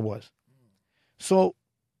 Yes, I was. So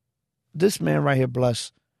this man right here,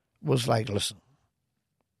 Bless, was like, listen,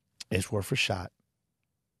 it's worth a shot.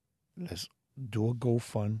 Let's do a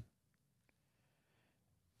GoFund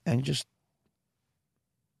and just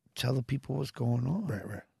tell the people what's going on.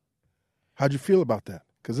 Right. How'd you feel about that?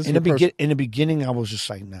 Because in the beginning, I was just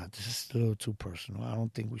like, nah, this is a little too personal. I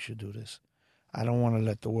don't think we should do this. I don't want to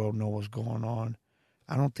let the world know what's going on.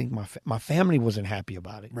 I don't think my family wasn't happy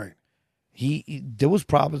about it. Right. There was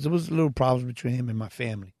problems. There was little problems between him and my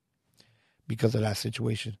family because of that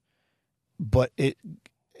situation. But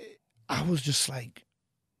I was just like,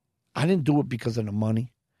 I didn't do it because of the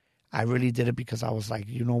money. I really did it because I was like,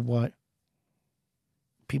 you know what?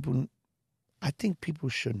 I think people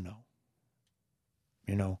should know.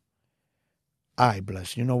 You know,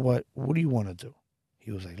 bless. You know what? What do you want to do?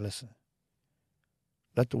 He was like, listen,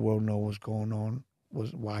 let the world know what's going on,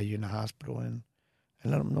 why you're in the hospital, and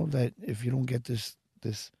let them know that if you don't get this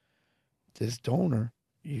donor,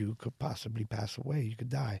 you could possibly pass away. You could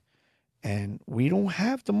die. And we don't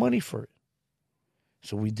have the money for it.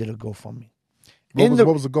 So we did a GoFundMe. What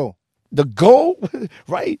was the goal? The goal,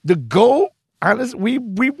 right? The goal, honestly,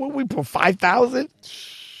 we put 5,000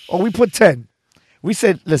 or we put 10. We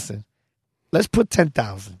said, listen, let's put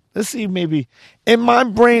 10,000. Let's see, maybe in my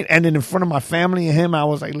brain and then in front of my family and him, I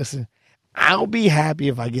was like, listen, I'll be happy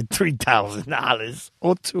if I get $3,000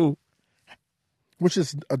 or $2,000. Which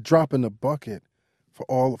is a drop in the bucket for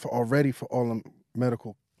all the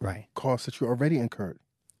medical costs that you already incurred.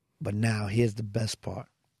 But now here's the best part.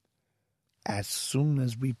 As soon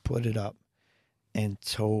as we put it up and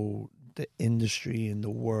told the industry and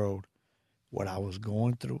the world what I was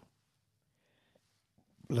going through,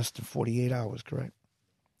 less than 48 hours, correct?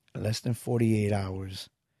 Less than 48 hours,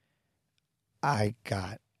 I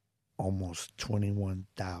got almost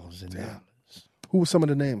 $21,000. Who were some of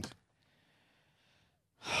the names?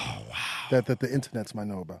 Oh, wow. That the internets might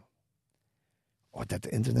know about. Or that the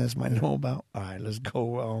internets might know about? All right, let's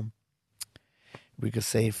go. We could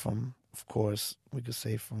say from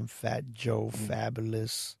Fat Joe,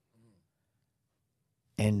 Fabulous,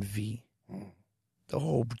 Envy, the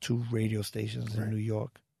whole 2 radio stations in New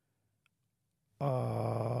York.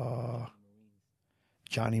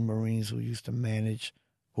 Johnny Marines, who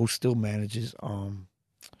still manages,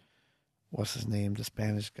 what's his name, the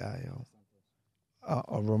Spanish guy,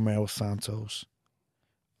 Romero Santos.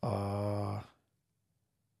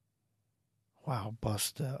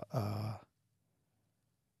 Buster,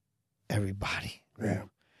 everybody. Yeah.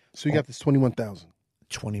 So you got this 21,000.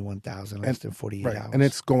 21,000, less than 48 hours. And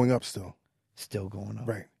it's going up still. Still going up.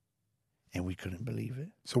 Right. And we couldn't believe it.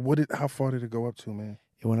 So how far did it go up to, man?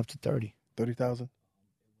 It went up to 30. 30,000?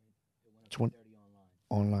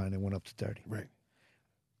 Online, it went up to 30. Right.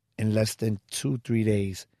 In less than 2-3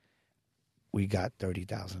 days, we got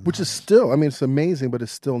 $30,000. Which is still, it's amazing, but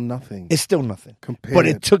it's still nothing. It's still nothing. But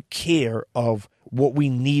it took care of what we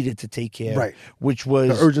needed to take care of, which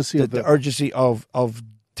was the urgency of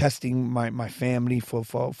testing my family for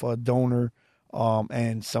a donor,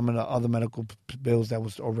 and some of the other medical bills that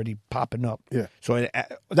was already popping up. Yeah. So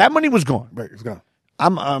that money was gone. Right, it's gone.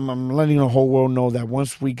 I'm letting the whole world know that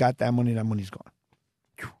once we got that money, that money's gone.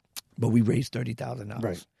 But we raised $30,000.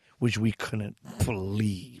 Right. Which we couldn't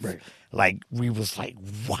believe. Right. Like, we was like,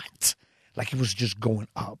 what? Like, it was just going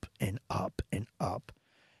up and up and up.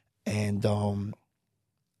 And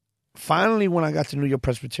finally, when I got to New York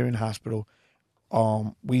Presbyterian Hospital,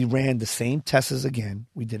 we ran the same tests again.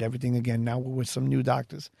 We did everything again. Now we're with some new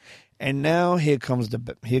doctors. And now here comes the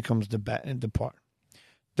part.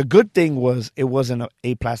 The good thing was it wasn't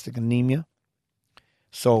aplastic anemia.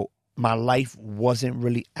 So my life wasn't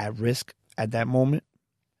really at risk at that moment.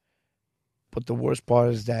 But the worst part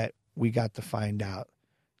is that we got to find out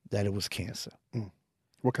that it was cancer.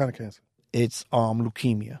 What kind of cancer? It's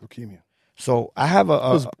leukemia. Leukemia. So I have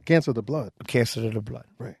cancer of the blood. Cancer of the blood.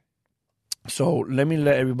 Right. So let me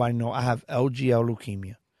let everybody know I have LGL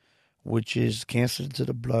leukemia, which is cancer to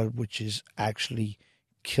the blood, which is actually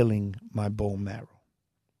killing my bone marrow.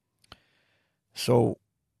 So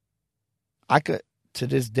to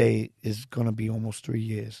this day, is going to be almost 3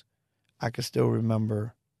 years. I could still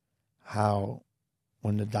remember how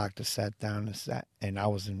when the doctor sat down and I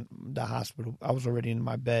was in the hospital, I was already in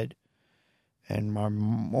my bed, and my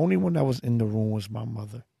only one that was in the room was my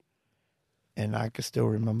mother. And I could still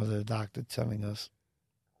remember the doctor telling us,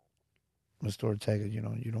 Mr. Ortega, you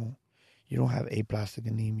don't have aplastic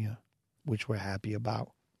anemia, which we're happy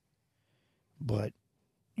about, but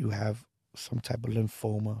you have some type of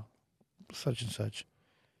lymphoma, such and such.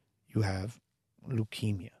 You have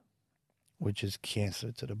leukemia, which is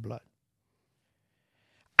cancer to the blood.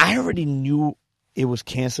 I already knew it was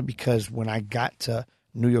cancer because when I got to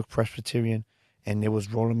New York Presbyterian and they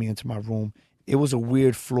was rolling me into my room, it was a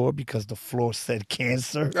weird floor because the floor said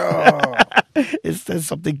cancer. Oh. It said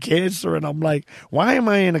something cancer, and I'm like, why am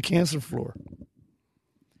I in a cancer floor?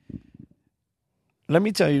 let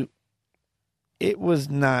me tell you, it was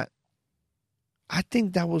not. I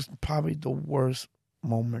think that was probably the worst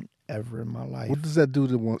moment ever in my life. What does that do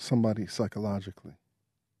to somebody psychologically?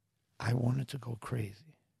 I wanted to go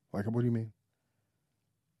crazy. Like, what do you mean?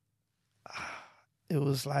 It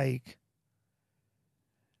was like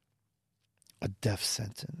a death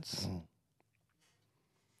sentence.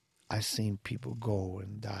 I seen people go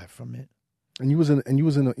and die from it. And you was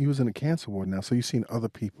in a cancer ward now, so you seen other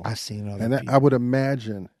people. I seen other people. And I would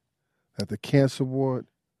imagine that the cancer ward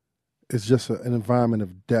is just an environment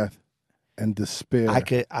of death and despair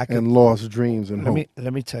and lost dreams and hope.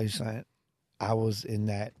 Let me tell you something. I was in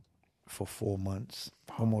that for 4 months,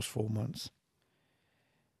 almost 4 months.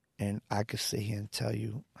 And I could sit here and tell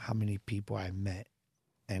you how many people I met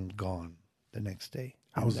and gone the next day.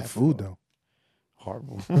 How was the food, though?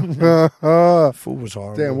 Horrible. Food was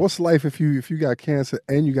horrible. Damn, what's life if you got cancer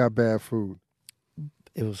and you got bad food?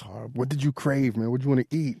 It was horrible. What did you crave, man? What did you want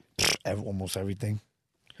to eat? Almost everything.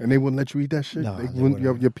 And they wouldn't let you eat that shit? No,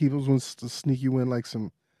 your peoples wouldn't sneak you in like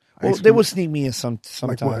some Well, they would sneak me in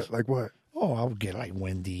sometimes. Like what? Oh, I would get like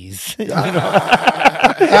Wendy's.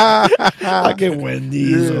 I get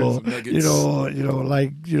Wendy's, or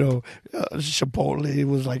Chipotle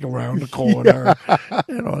was like around the corner,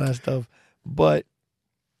 and all that stuff. But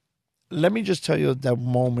let me just tell you that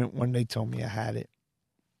moment when they told me I had it.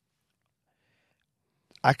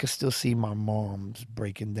 I could still see my mom's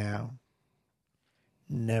breaking down.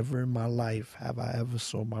 Never in my life have I ever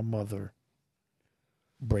saw my mother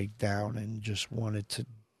break down and just wanted to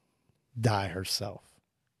die herself.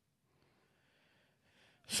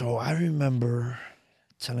 So I remember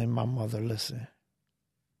telling my mother, listen,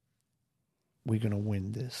 we're going to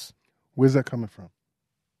win this. Where's that coming from?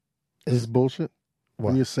 Is this bullshit? What?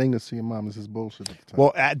 When you're saying this to your mom, is this bullshit at the time?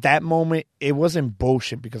 Well, at that moment, it wasn't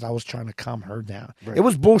bullshit because I was trying to calm her down. Right. It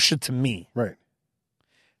was bullshit to me. Right.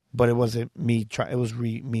 But it wasn't me. It was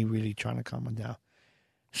me really trying to calm her down.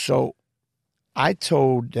 So I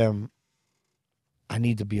told them, I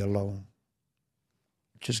need to be alone.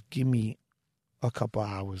 Just give me a couple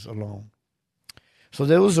hours alone. So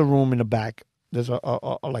there was a room in the back. There's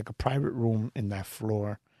like a private room in that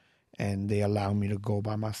floor, and they allowed me to go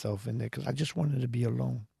by myself in there because I just wanted to be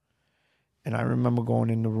alone. And I remember going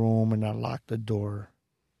in the room, and I locked the door.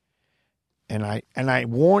 And I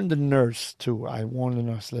warned the nurse too. I warned the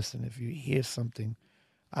nurse, listen, if you hear something,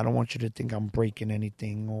 I don't want you to think I'm breaking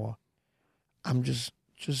anything, or I'm just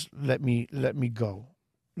let me go.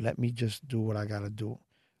 Let me just do what I gotta do.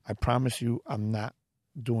 I promise you I'm not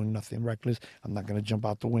doing nothing reckless. I'm not gonna jump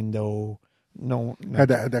out the window. No. Had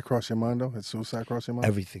that cross your mind though? Had suicide cross your mind?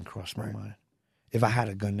 Everything crossed my mind. If I had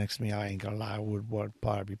a gun next to me, I ain't gonna lie, I would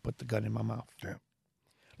probably put the gun in my mouth. Yeah.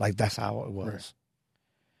 Like that's how it was. Right.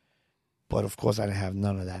 But of course I didn't have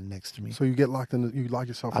none of that next to me. So you get locked in you lock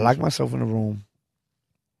yourself in I lock myself in the room,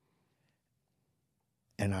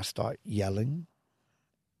 and I start yelling.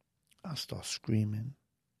 I start screaming.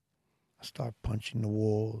 I start punching the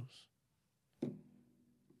walls.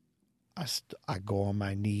 I go on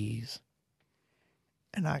my knees,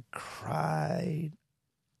 and I cried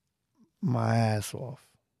my ass off.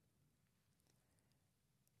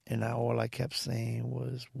 And all I kept saying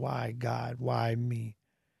was, why God? Why me?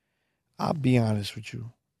 I'll be honest with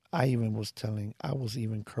you. I was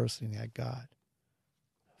even cursing at God.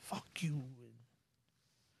 Fuck you.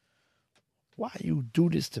 Why you do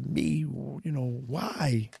this to me? You know,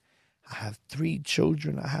 why? I have 3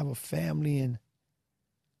 children. I have a family. And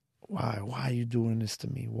why are you doing this to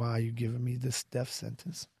me? Why are you giving me this death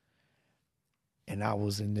sentence? And I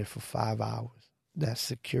was in there for 5 hours. That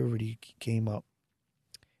security came up,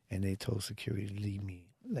 and they told security to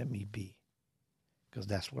let me be. Because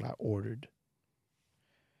that's what I ordered.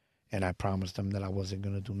 And I promised them that I wasn't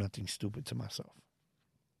going to do nothing stupid to myself.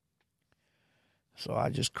 So I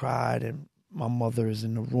just cried, and my mother is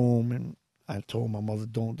in the room, and I told my mother,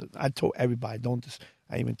 I told everybody,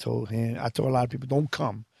 I even told him, I told a lot of people, don't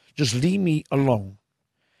come. Just leave me alone.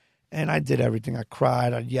 And I did everything. I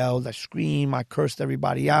cried, I yelled, I screamed, I cursed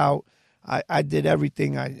everybody out. I did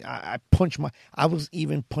everything. I was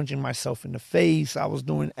even punching myself in the face. I was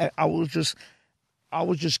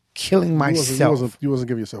just killing myself. You wasn't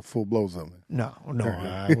giving yourself full blows on it. No.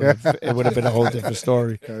 It would have been a whole different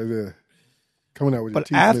story. Coming out with but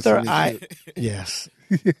your teeth after yes.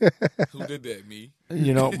 Who did that? Me?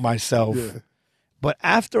 Myself. Yeah. But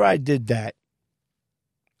after I did that,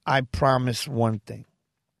 I promised one thing.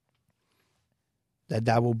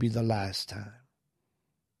 That will be the last time.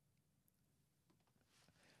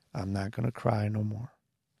 I'm not going to cry no more.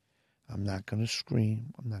 I'm not going to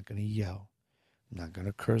scream. I'm not going to yell. I'm not going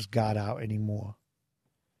to curse God out anymore.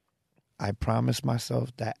 I promised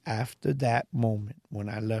myself that after that moment, when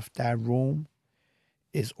I left that room,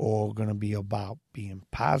 it's all going to be about being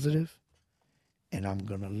positive, and I'm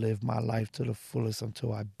going to live my life to the fullest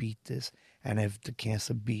until I beat this. And if the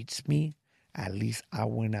cancer beats me, at least I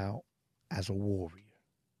went out as a warrior.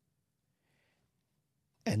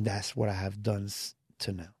 And that's what I have done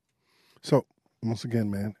to now. So, once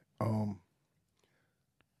again, man, how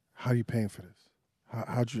are you paying for this?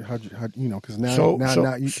 How'd you, because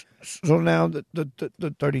now you. So now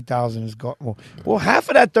the 30,000 is gone. Well, half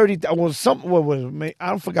of that 30,000 was something. What was I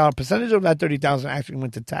don't forget. A percentage of that 30,000 actually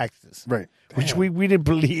went to taxes, right? Which we didn't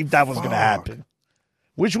believe that was going to happen,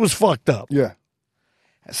 which was fucked up. Yeah.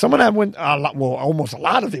 Some of that went almost a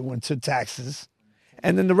lot of it went to taxes,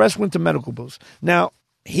 and then the rest went to medical bills. Now,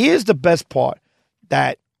 here's the best part.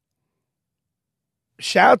 That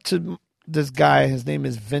shout out to this guy. His name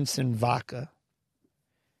is Vincent Vaca.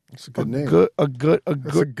 That's a good name.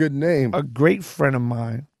 That's a good name. A great friend of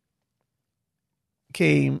mine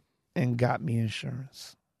came and got me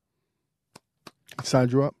insurance.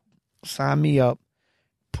 Signed you up? Signed me up,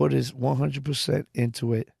 put his 100%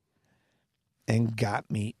 into it, and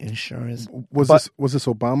got me insurance. Was this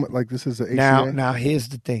Obama? Like, this is the ACA? Now here's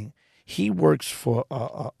the thing. He works for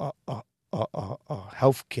a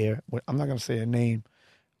healthcare. I'm not gonna say a name,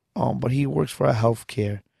 but he works for a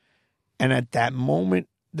healthcare, and at that moment,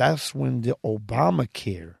 that's when the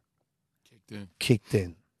Obamacare kicked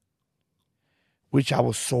in, which I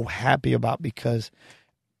was so happy about because,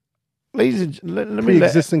 ladies and gentlemen,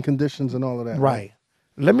 pre-existing conditions and all of that. Right.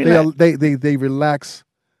 They relax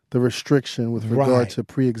the restriction with regard to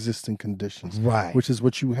pre-existing conditions. Right. Which is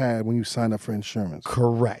what you had when you signed up for insurance.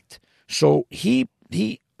 Correct. So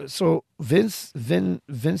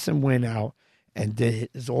Vincent went out and did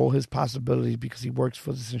all his possibilities because he works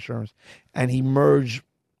for this insurance, and he merged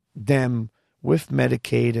them with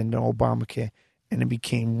Medicaid and the Obamacare, and it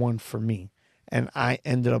became one for me. And I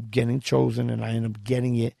ended up getting chosen, and I ended up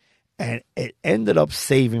getting it, and it ended up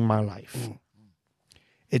saving my life.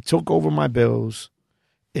 It took over my bills.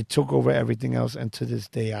 It took over everything else, and to this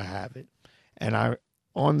day I have it. And I,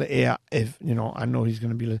 on the air, if I know he's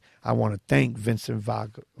going to be. I want to thank Vincent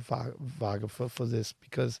Vaga for this,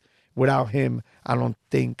 because without him, I don't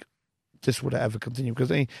think this would have ever continued.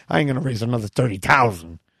 Because I ain't going to raise another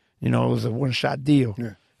 30,000. It was a one-shot deal.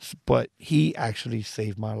 Yeah. But he actually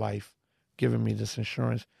saved my life, giving me this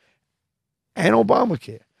insurance and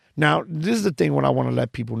Obamacare. Now, this is the thing what I want to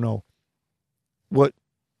let people know, what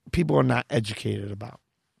people are not educated about.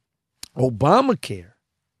 Obamacare,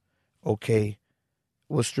 okay,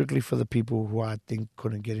 was strictly for the people who I think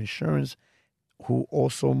couldn't get insurance, who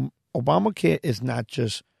also, Obamacare is not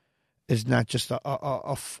just a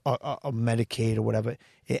Medicaid or whatever.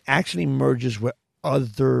 It actually merges with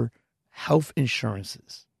other health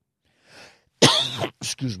insurances.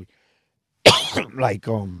 Excuse me. Like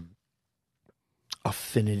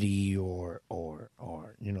Affinity or all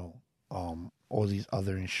these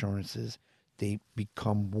other insurances, they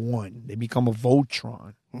become one. They become a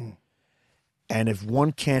Voltron. Mm. And if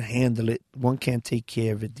one can't handle it, one can't take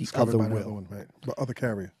care of it, the other will. Right. The other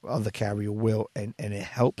carrier will, and it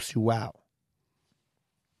helps you out.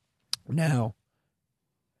 Now,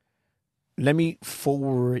 let me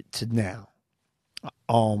forward to now.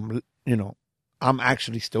 I'm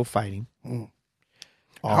actually still fighting. Mm.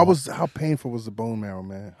 How painful was the bone marrow,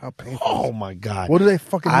 man? How painful? Oh my God! What do they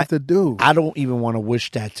fucking have to do? I don't even want to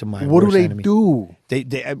wish that to my. What do they enemy. do?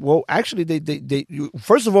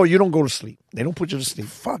 First of all, you don't go to sleep. They don't put you to sleep.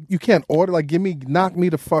 Fuck, you can't order knock me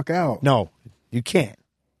the fuck out. No, you can't.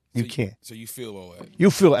 You can't. So you feel all that.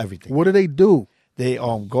 You feel everything. What do they do? They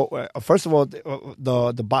go. First of all,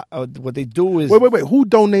 what they do is wait. Who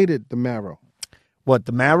donated the marrow? What,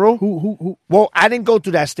 the marrow? Who? Well, I didn't go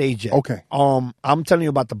through that stage yet. Okay. I'm telling you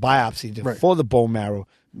about the biopsy right. For the bone marrow.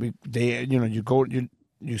 You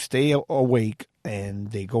stay awake,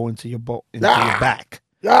 and they go into your your back.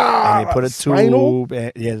 And they put a tube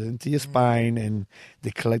into your spine, and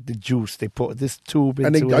they collect the juice. They put this tube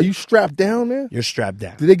into it. Are you strapped down there? You're strapped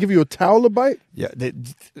down. Did they give you a towel to bite? Yeah.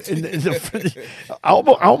 I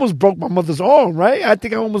almost broke my mother's arm, right? I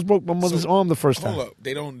think I almost broke my mother's arm the first time. Hold up.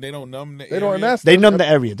 They don't numb the area? They numb the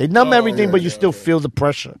area. They numb everything, but you still feel the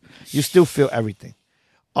pressure. You still feel everything.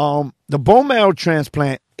 The bone marrow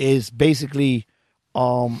transplant is basically,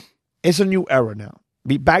 it's a new era now.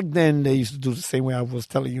 Back then, they used to do the same way I was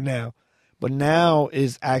telling you now. But now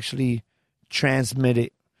is actually transmitted.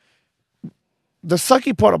 The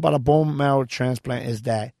sucky part about a bone marrow transplant is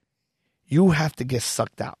that you have to get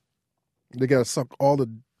sucked out. They got to suck all the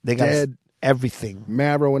dead everything.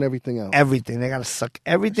 Marrow and everything else. Everything. They got to suck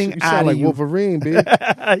everything you out sound of like you. Wolverine, B.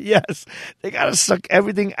 Yes. They got to suck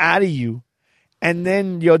everything out of you. And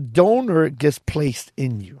then your donor gets placed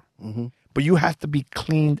in you. Mm-hmm. But you have to be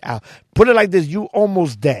cleaned out. Put it like this. You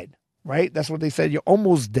almost dead, right? That's what they said. You're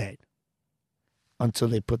almost dead until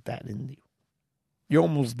they put that in you. You're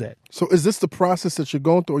almost dead. So is this the process that you're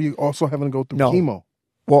going through, or you also having to go through chemo?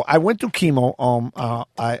 Well, I went through chemo.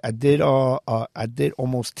 I did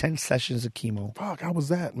almost 10 sessions of chemo. Fuck, how was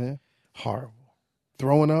that, man? Horrible.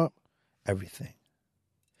 Throwing up? Everything.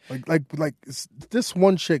 Like this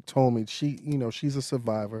one chick told me, she's a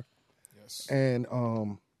survivor. Yes. And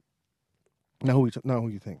now who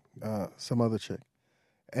you think? Some other chick.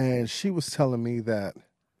 And she was telling me that,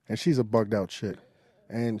 and she's a bugged out chick,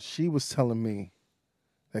 and she was telling me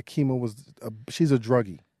that chemo she's a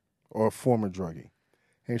druggie or a former druggie.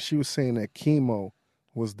 And she was saying that chemo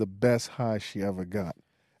was the best high she ever got.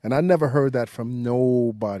 And I never heard that from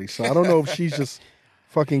nobody. So I don't know if she's just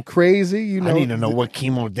fucking crazy. I need to know what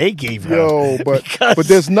chemo they gave her. Yo, but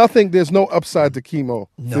there's no upside to chemo.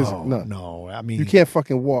 No. I mean, you can't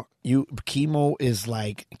fucking walk. Chemo is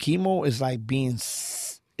like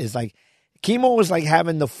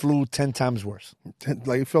having the flu 10 times worse.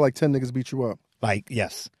 Like you feel like 10 niggas beat you up. Like,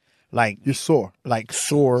 yes. Like you're sore. Like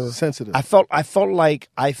sore. Sensitive. I felt like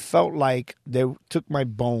they took my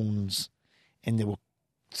bones and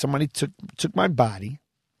somebody took my body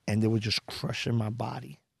and they were just crushing my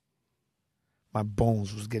body. My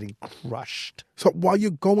bones was getting crushed. So while you're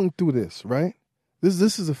going through this, right?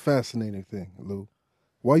 This is a fascinating thing, Lou.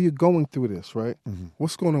 While you're going through this, right? Mm-hmm.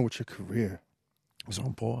 What's going on with your career? It's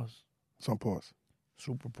on pause. It's on pause.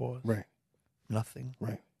 Super pause. Right. Nothing.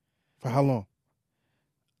 Right. For how long?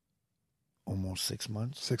 Almost 6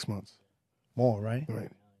 months. 6 months. More, right?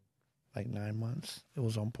 Right. Like 9 months. It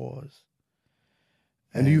was on pause.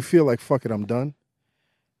 And do you feel like, fuck it, I'm done?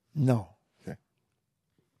 No. Okay.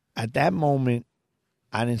 At that moment,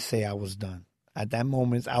 I didn't say I was done. At that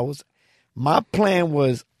moment, my plan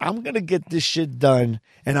was, I'm going to get this shit done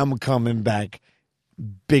and I'm coming back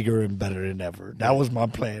bigger and better than ever. That was my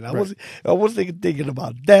plan. I wasn't thinking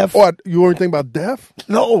about death. Oh, you weren't thinking about death?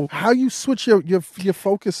 No. How you switch your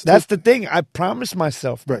focus? That's the thing. I promised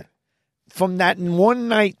myself that. Right. From that one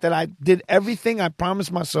night that I did everything, I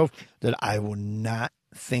promised myself that I will not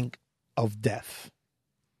think of death.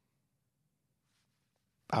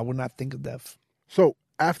 I will not think of death. So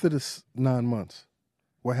after this 9 months,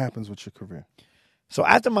 what happens with your career? So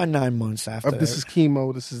after my 9 months, this is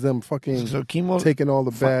chemo. This is them fucking chemo, taking all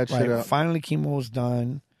the bad shit out. Finally, chemo was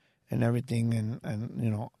done and everything,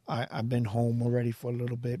 and I've been home already for a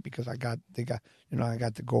little bit because I got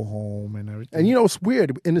to go home and everything. And it's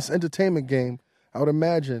weird in this entertainment game. I would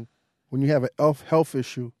imagine when you have a health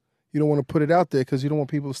issue, you don't want to put it out there because you don't want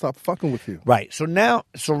people to stop fucking with you. Right.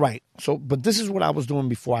 But this is what I was doing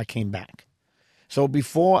before I came back. So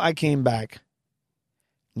before I came back,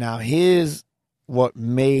 now here's what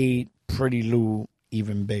made Pretty Lou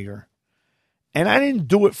even bigger. And I didn't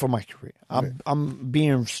do it for my career. I'm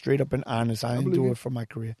being straight up and honest. I didn't do it for my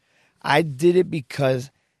career. I did it because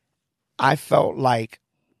I felt like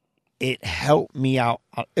it helped me out.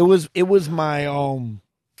 It was my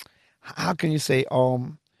how can you say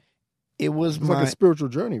it was like a spiritual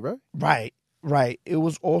journey, right? Right. It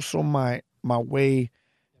was also my way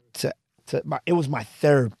it was my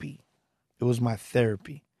therapy. It was my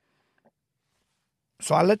therapy.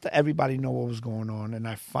 So I let everybody know what was going on, and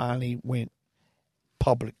I finally went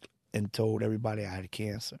public and told everybody I had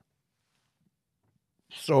cancer.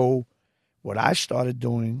 So what I started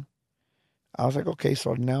doing, I was like, okay,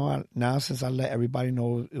 so now since I let everybody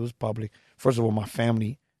know it was public, first of all, my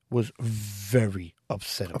family was very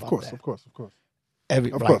upset about that. Of course. Of course.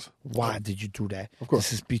 Why did you do that? Of course.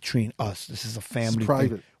 This is between us. This is a family private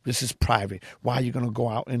thing. This is private. Why are you going to go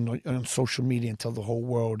out on social media and tell the whole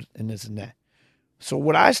world and this and that? So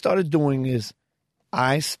what I started doing is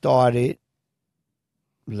I started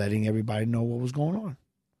letting everybody know what was going on.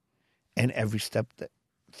 And every step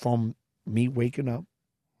from me waking up.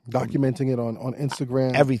 Documenting it on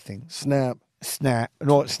Instagram. Everything. Snap.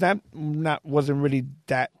 No, Snap wasn't really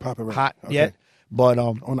that hot yet. But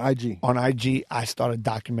on IG. On IG, I started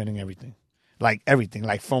documenting everything. Like everything.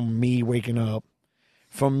 Like from me waking up,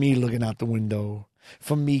 from me looking out the window,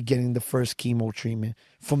 from me getting the first chemo treatment,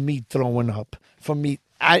 from me throwing up,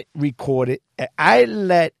 I recorded. I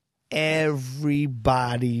let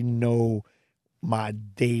everybody know my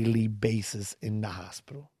daily basis in the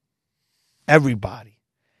hospital. Everybody.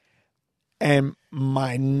 And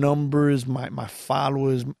my numbers, my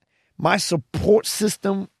followers, my support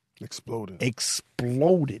system exploded.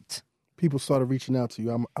 people started reaching out to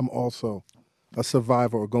you? I'm also a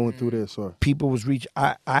survivor or going through this, or people was reaching.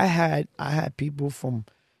 I had people from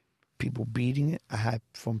people beating it. I had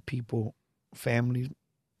from people, family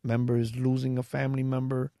members losing a family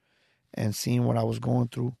member, and seeing what I was going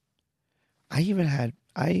through. I even had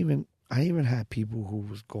people who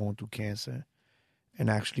was going through cancer, and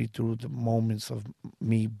actually through the moments of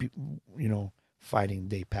me, fighting,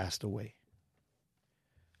 they passed away.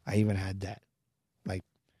 I even had that. Like,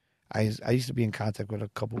 I used to be in contact with a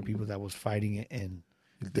couple of people that was fighting it, and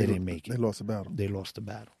they didn't make it. They lost the battle. They lost the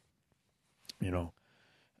battle.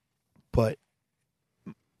 But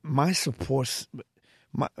my supports,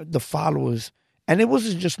 the followers, and it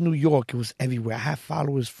wasn't just New York, it was everywhere. I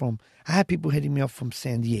had people hitting me up from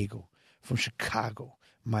San Diego, from Chicago,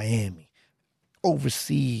 Miami,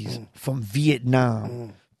 overseas, from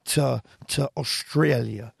Vietnam to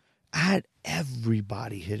Australia. I had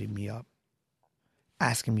everybody hitting me up,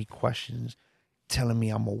 asking me questions, telling me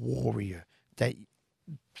I'm a warrior.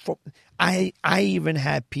 I even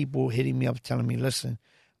had people hitting me up telling me, listen,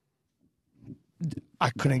 I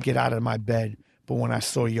couldn't get out of my bed, but when I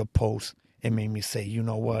saw your post, it made me say, you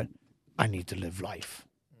know what? I need to live life.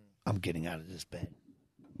 I'm getting out of this bed.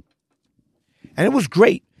 And it was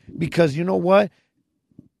great because you know what?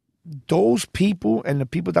 Those people and the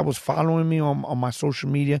people that was following me on my social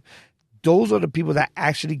media, those are the people that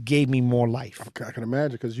actually gave me more life. I can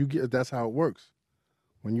imagine because that's how it works.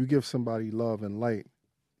 When you give somebody love and light,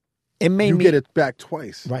 you get it back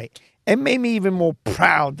twice. Right. It made me even more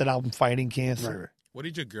proud that I'm fighting cancer. Right. What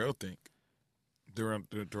did your girl think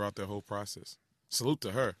throughout the whole process? Salute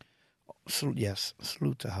to her.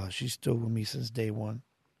 Salute to her. She's still with me since day one.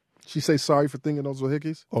 She say sorry for thinking those were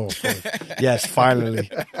hickeys? Oh, yes, finally.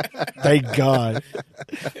 Thank God.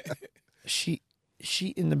 She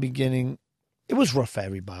in the beginning, it was rough for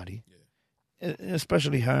everybody,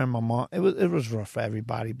 especially her and my mom. It was rough for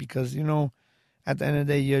everybody because at the end of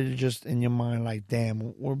the day, you're just in your mind like,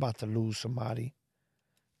 damn, we're about to lose somebody.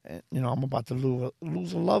 And, I'm about to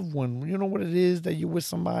lose a loved one. You know what it is that you're with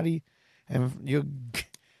somebody and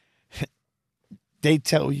they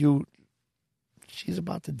tell you she's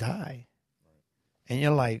about to die. And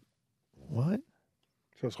you're like, what?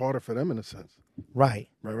 So it's harder for them in a sense. Right.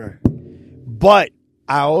 Right. But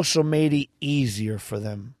I also made it easier for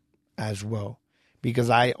them as well because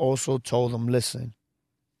I also told them, listen,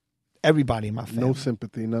 everybody in my family. No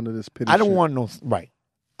sympathy, none of this pity. I don't want no right.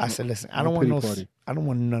 I said, listen, I don't want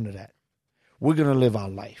none of that. We're gonna live our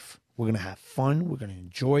life. We're gonna have fun. We're gonna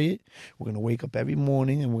enjoy it. We're gonna wake up every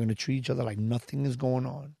morning and we're gonna treat each other like nothing is going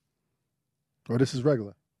on. Or this is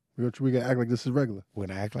regular. We're gonna act like this is regular. We're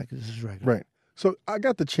gonna act like this is regular. Right. So I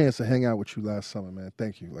got the chance to hang out with you last summer, man.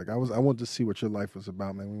 Thank you. Like I wanted to see what your life was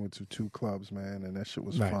about, man. We went to 2 clubs, man, and that shit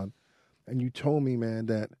was fun. And you told me, man,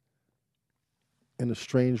 that in a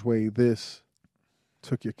strange way, this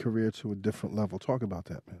took your career to a different level. Talk about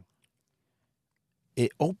that, man.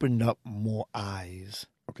 It opened up more eyes.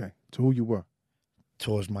 Okay. To who you were.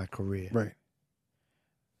 Towards my career. Right.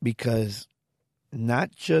 Because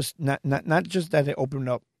not just that it opened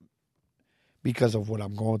up because of what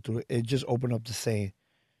I'm going through. It just opened up to saying,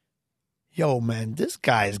 yo, man, this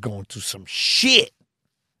guy is going through some shit.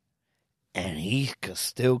 And he could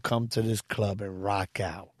still come to this club and rock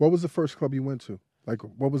out. What was the first club you went to? Like,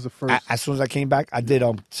 what was the first? As soon as I came back, I did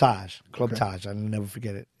Taj, Club Taj. I'll never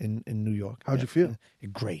forget it, in New York. How'd you feel?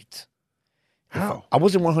 Great. How? I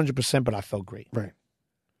wasn't 100%, but I felt great. Right.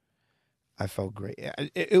 I felt great.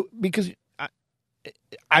 Because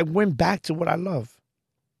I went back to what I love.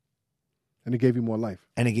 And it gave you more life.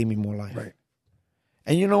 And it gave me more life. Right.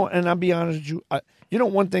 And and I'll be honest with you,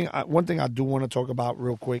 one thing I do want to talk about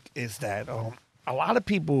real quick is that a lot of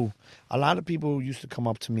people used to come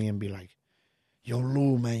up to me and be like, yo,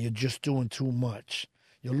 Lou, man, you're just doing too much.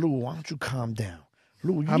 Yo, Lou, why don't you calm down?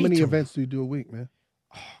 Lou, how many events do you do a week, man?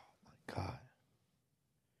 Oh, my God.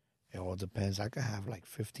 It all depends. I could have like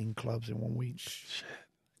 15 clubs in 1 week. Shit.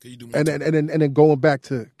 Can you do and then going back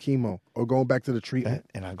to chemo or going back to the treatment.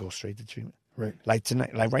 And I go straight to treatment. Right. Like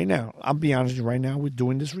tonight, like right now, I'll be honest with you, right now, we're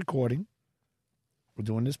doing this recording. We're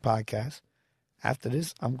doing this podcast. After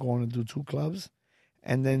this, I'm going to do 2 clubs.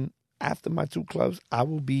 And then after my 2 clubs, I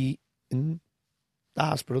will be in the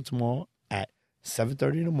hospital tomorrow at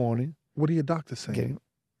 7:30 in the morning. What are your doctors saying?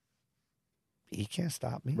 He can't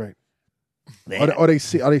stop me. Right. Are they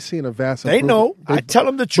seeing a vast improvement? They know. I tell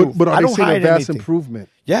them the truth. But are they seeing a vast improvement?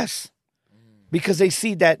 Yes. Because they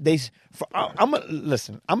see that I'm going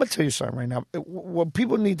to tell you something right now. What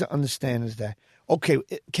people need to understand is that, okay,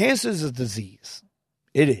 cancer is a disease.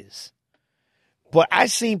 It is. But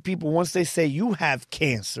I've seen people, once they say you have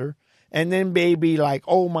cancer, And then baby, like,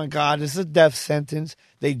 oh my God, it's a death sentence.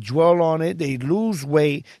 They dwell on it. They lose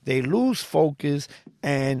weight. They lose focus,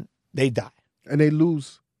 and they die. And they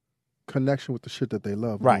lose connection with the shit that they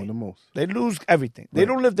love doing the most. They lose everything. They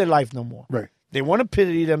don't live their life no more. Right. They want to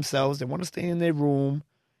pity themselves. They want to stay in their room.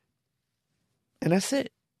 And that's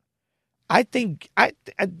it. I think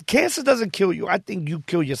cancer doesn't kill you. I think you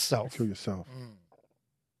kill yourself. Kill yourself.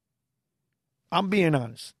 I'm being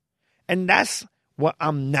honest. And that's what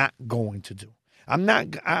I'm not going to do. And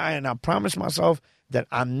I promise myself that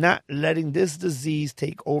I'm not letting this disease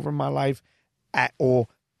take over my life at all,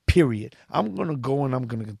 period. I'm going to go and I'm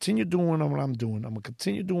going to continue doing what I'm doing. I'm going to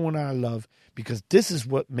continue doing what I love because this is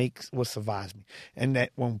what survives me. And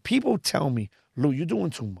that when people tell me, Lou, you're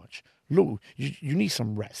doing too much. Lou, you need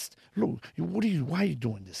some rest. Lou, why are you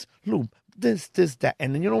doing this? Lou, this, that.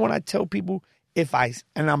 And then you know what I tell people?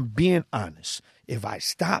 And I'm being honest, if I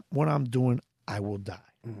stop what I'm doing, I will die.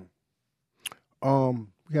 Mm-hmm.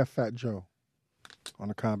 We had Fat Joe on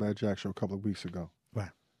the Combat Jack show a couple of weeks ago.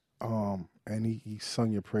 Right. And he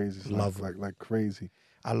sung your praises like crazy.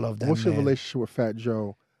 I love that. What's your relationship with Fat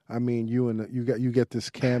Joe? I mean, you get this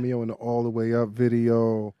cameo in the All the Way Up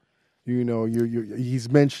video. You know, he's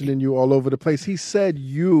mentioning you all over the place. He said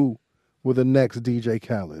you were the next DJ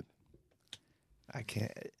Khaled. I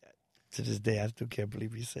can't. To this day, I still can't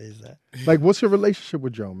believe he says that. Like, what's your relationship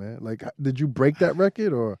with Joe, man? Like, did you break that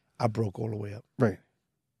record or? I broke All the Way Up. Right.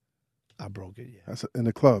 I broke it. Yeah. That's in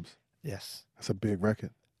the clubs. Yes. That's a big record.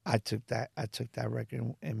 I took that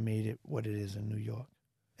record and made it what it is in New York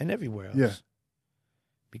and everywhere else. Yeah.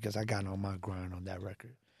 Because I got on my grind on that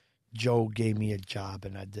record. Joe gave me a job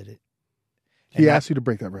and I did it. He asked you to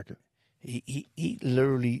break that record. He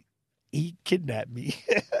literally kidnapped me.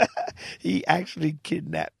 He actually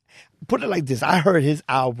kidnapped. Put it like this: I heard his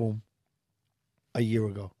album a year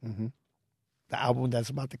ago. Mm-hmm. The album that's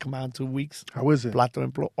about to come out in 2 weeks. How is it? Plato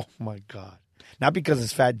and Plo. Oh my God! Not because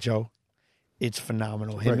it's Fat Joe. It's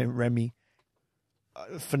phenomenal. Him and Remy,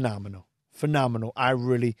 phenomenal. I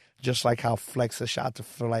really, just like how Flex, a shout to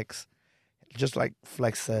Flex, just like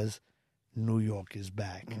Flex says, New York is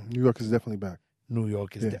back. New York is definitely back. New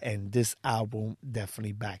York is, and this album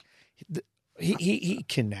definitely back. He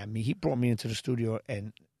kidnapped me. He brought me into the studio,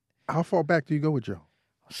 and how far back do you go with Joe?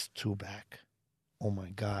 It's 2 back. Oh my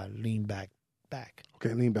God, lean back.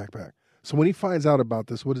 Okay, lean back. So when he finds out about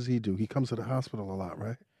this, what does he do? He comes to the hospital a lot,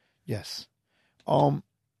 right? Yes.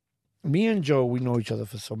 Me and Joe, we know each other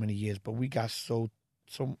for so many years, but we got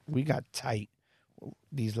we got tight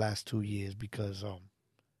these last 2 years because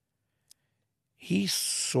he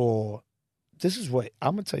saw. This is what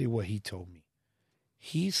I'm gonna tell you what he told me.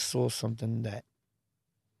 He saw something that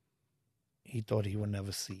he thought he would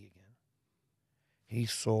never see again. He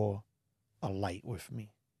saw a light with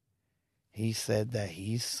me. He said that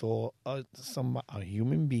he saw a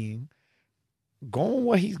human being going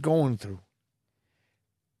what he's going through,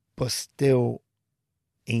 but still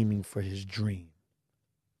aiming for his dream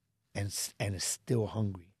and is still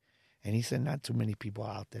hungry. And he said not too many people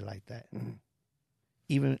are out there like that.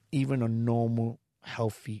 Mm-hmm. Even a normal,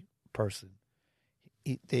 healthy person.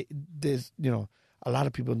 There's, a lot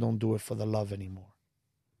of people don't do it for the love anymore.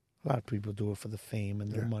 A lot of people do it for the fame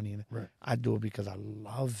and the money. Right. I do it because I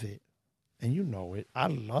love it. And you know it. I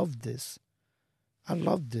love this.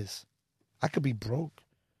 I could be broke.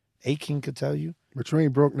 A-King could tell you. But you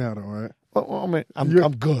ain't broke now, though, right? Well, I mean,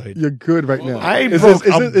 I'm good. You're good right now. I ain't broke.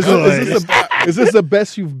 I'm good. Is this the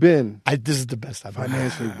best you've been? This is the best I've been.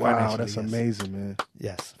 Financially, wow, that's amazing, man.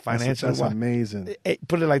 Yes, financially, that's amazing.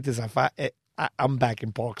 Put it like this: I'm back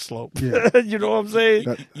in Park Slope. Yeah. You know what I'm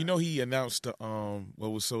saying? He announced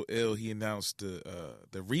what was so ill. He announced the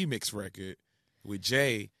remix record with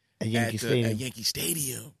Jay at Yankee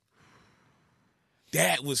Stadium.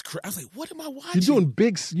 That was crazy. I was like, "What am I watching?"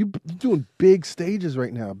 You're doing big stages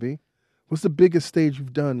right now, B. What's the biggest stage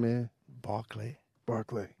you've done, man? Barclay.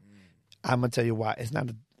 I'm gonna tell you why.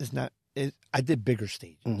 I did bigger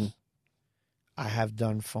stages. Mm-hmm. I have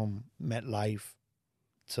done from MetLife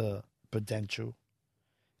to Prudential,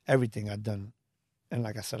 everything I've done. And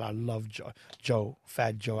like I said, I love Joe,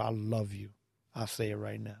 Fat Joe. I love you. I'll say it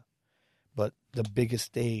right now. But the biggest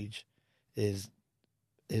stage is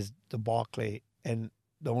the Barclay. And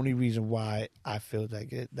the only reason why I feel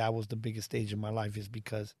like that was the biggest stage in my life is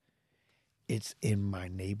because it's in my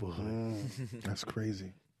neighborhood. That's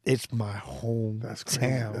crazy. It's my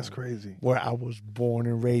hometown. That's crazy. Where I was born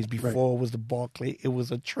and raised. Before it was the Barclay, it was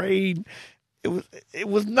a train. It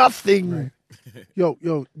was nothing. Right.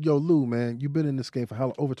 Yo, Lou, man, you've been in this game for how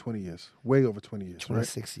long? Over 20 years. Way over 20 years,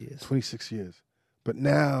 26 right? years. 26 years. But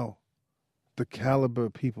now, the caliber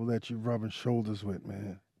of people that you're rubbing shoulders with,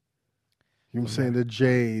 man, You know what I'm saying? The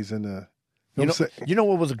J's and the... You know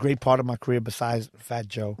what was a great part of my career besides Fat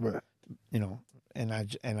Joe? Right. You know, and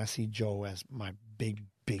I see Joe as my big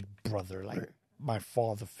brother, like my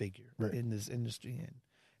father figure in this industry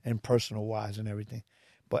and personal wise and everything.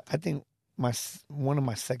 But I think one of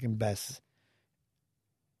my second best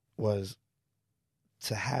was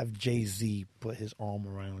to have Jay-Z put his arm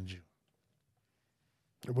around you.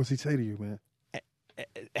 What's he say to you, man?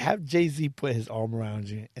 Have Jay-Z put his arm around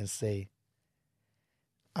you and say,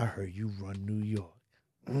 I heard you run New York.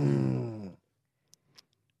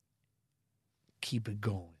 Keep it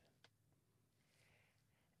going.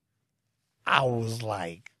 I was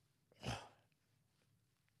like,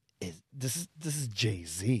 this is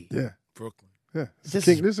Jay-Z. Yeah. Brooklyn. Yeah. This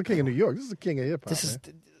is the king of New York. This is the king of hip hop. This is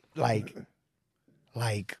like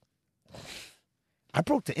I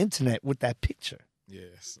broke the internet with that picture.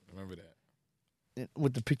 Yes, I remember that.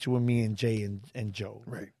 With the picture with me and Jay and Joe.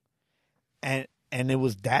 Right. And it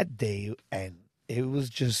was that day, and it was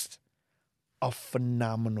just a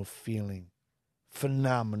phenomenal feeling.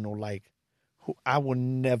 Phenomenal. Like, I would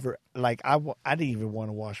never, like, I didn't even want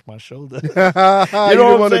to wash my shoulder. You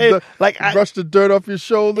know what I'm saying? Like, brush the dirt off your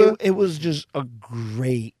shoulder. It was just a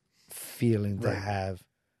great feeling to have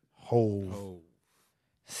Hov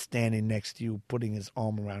standing next to you, putting his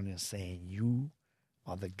arm around you and saying, you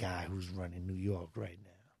are the guy who's running New York right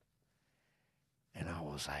now. And I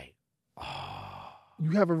was like, oh.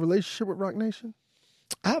 You have a relationship with Roc Nation?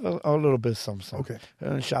 I have a little bit of something. Okay.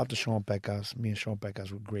 And shout out to Sean Beckhouse. Me and Sean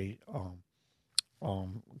Beckhouse were great. A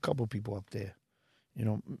couple of people up there. You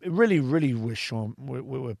know, really, really with Sean,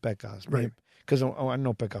 with Beckhouse. Right. Because I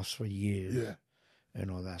know Beckhouse for years. Yeah. And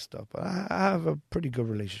all that stuff. But I have a pretty good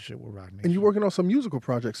relationship with Roc Nation. And you're working on some musical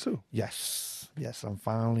projects too. Yes. I'm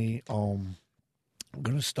finally I'm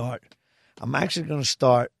actually gonna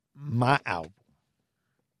start my album.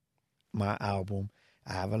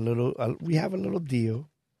 I have we have a little deal,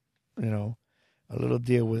 you know, a little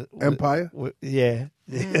deal with Empire. Yeah.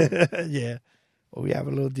 Yeah. Well, we have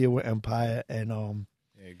a little deal with Empire, and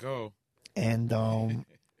there you go. And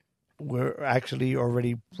we're actually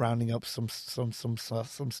already rounding up some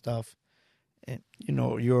stuff, and you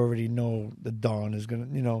know, you already know the Dawn is gonna,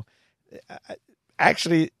 you know,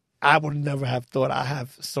 actually. I would never have thought I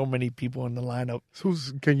have so many people in the lineup.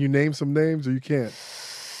 Can you name some names, or you can't?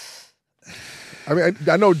 I mean,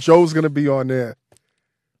 I know Joe's gonna be on there.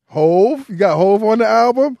 Hov, you got Hov on the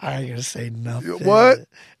album. I ain't gonna say nothing. What?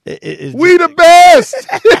 We the best.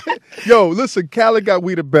 Yo, listen, Khaled got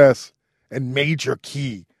We the Best and Major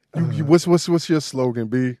Key. What's your slogan,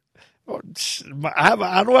 B?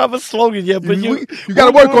 I don't have a slogan yet, but you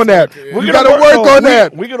got to work on that. We got to work on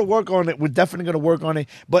that. We're gonna work on it. We're definitely gonna work on it.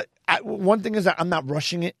 But one thing is that I'm not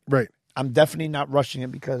rushing it. Right. I'm definitely not rushing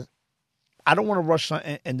it because I don't want to rush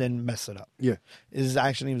something and then mess it up. Yeah. This is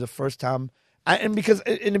actually the first time, and because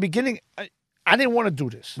in the beginning I didn't want to do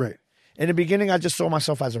this. Right. In the beginning, I just saw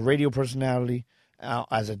myself as a radio personality,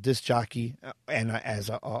 as a disc jockey, and as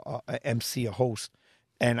a MC, a host.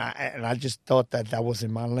 And I just thought that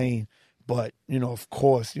wasn't my lane. But, you know, of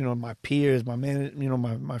course, you know, my peers, my man, you know,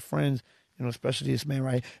 my friends, you know, especially this man,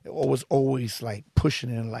 right, was always like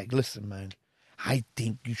pushing it, like, listen, man, I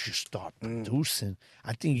think you should start producing.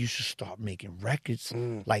 I think you should start making records,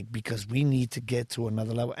 like, because we need to get to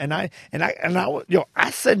another level. And I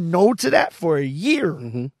said no to that for a year.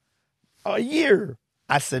 Mm-hmm. A year.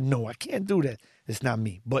 I said, no, I can't do that. It's not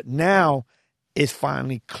me. But now it's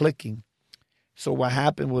finally clicking. So what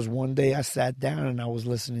happened was one day I sat down and I was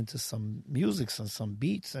listening to some music, some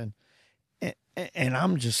beats, and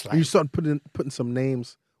I'm just like... You started putting some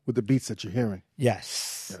names with the beats that you're hearing.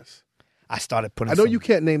 Yes. I started putting... I know you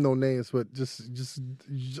can't name no names, but just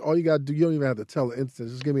all you got to do, you don't even have to tell the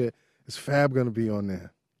instance. Just give me is Fab going to be on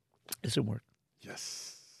there? Is it work?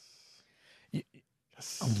 Yes.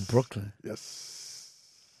 I'm from Brooklyn. Yes.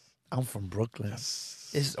 I'm from Brooklyn. Yes.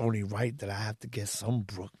 It's only right that I have to get some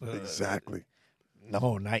Brooklyn. Exactly.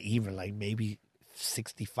 No, not even. Like maybe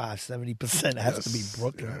 65, 70% has to be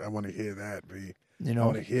Brooklyn. Yeah, I want to hear that, B. You know? I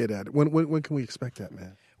want to hear that. When can we expect that,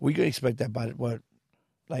 man? We can expect that by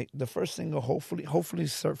like the first single, hopefully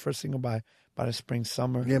first single by the spring,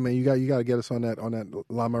 summer. Yeah, man, you got to get us on that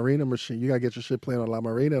La Marina machine. You got to get your shit playing on La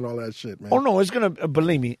Marina and all that shit, man. Oh no, it's gonna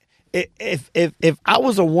believe me. If I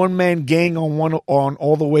was a one man gang on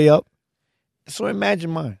all the way up, so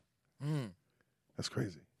imagine mine. That's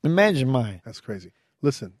crazy. Imagine mine. That's crazy.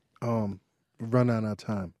 Listen, we've run out of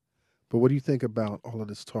time, but what do you think about all of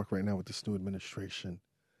this talk right now with this new administration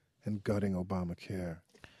and gutting Obamacare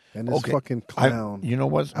and this fucking clown? You know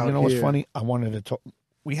what's funny? I wanted to talk.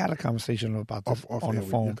 We had a conversation about this on the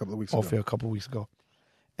phone a couple of weeks a couple of weeks ago,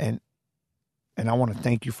 and And I want to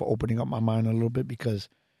thank you for opening up my mind a little bit, because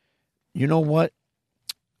you know what?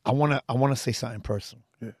 I want to say something personal.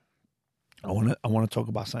 Yeah. I want to talk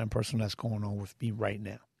about something personal that's going on with me right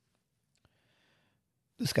now.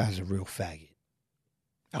 This guy's a real faggot.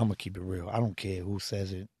 I'm gonna keep it real. I don't care who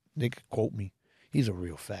says it. They could quote me. He's a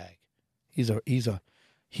real fag. He's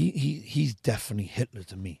definitely Hitler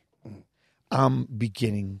to me. Mm. I'm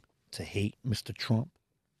beginning to hate Mr. Trump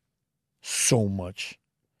so much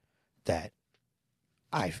that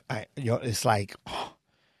it's like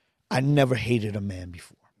I never hated a man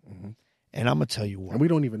before. Mm-hmm. And I'm gonna tell you what. And we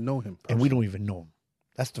don't even know him. And we don't even know him.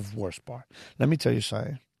 That's the worst part. Let me tell you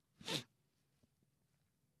something.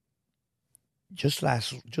 Just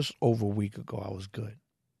over a week ago, I was good.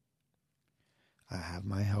 I have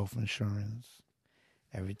my health insurance.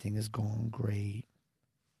 Everything is going great.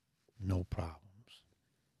 No problems.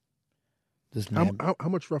 This man, how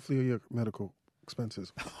much roughly are your medical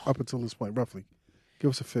expenses up until this point? Roughly,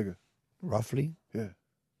 give us a figure. Roughly, yeah.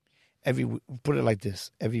 Put it like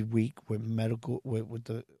this: every week with medical, with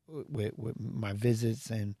my visits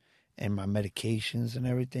and my medications and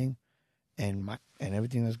everything, and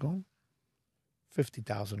everything that's going.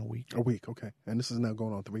 50,000 a week. A week, okay. And this is now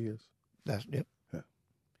going on 3 years. Yep. Yeah.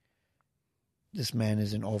 This man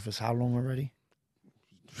is in office how long already?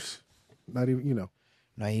 Not even,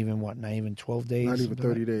 Not even what? Not even 12 days? Not even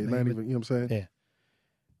 30 days. Not even, you know what I'm saying? Yeah.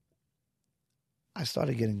 I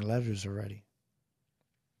started getting letters already.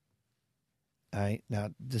 All right. Now,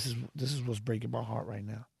 this is what's breaking my heart right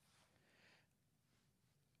now.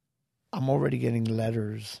 I'm already getting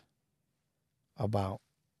letters about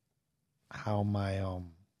how my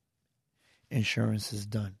insurance is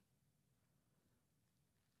done.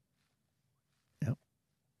 Yep.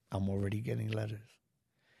 I'm already getting letters.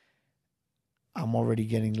 I'm already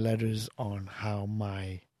getting letters on how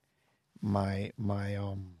my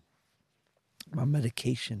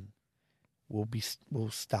medication will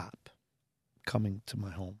stop coming to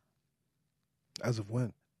my home. As of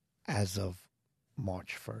when? As of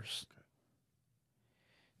March 1st. Okay.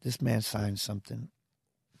 This man signed something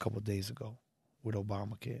a couple of days ago with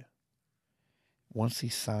Obamacare. Once he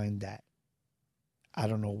signed that, I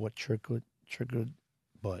don't know what triggered,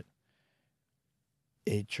 but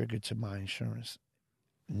it triggered to my insurance.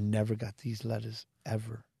 Never got these letters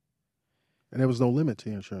ever. And there was no limit to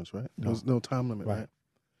your insurance, right? No. There was no time limit, right?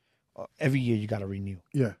 Every year you got to renew.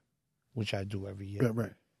 Yeah. Which I do every year. Yeah,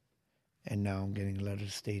 right. And now I'm getting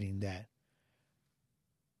letters stating that,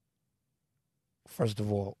 first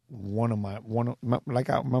of all, like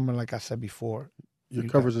I said before, your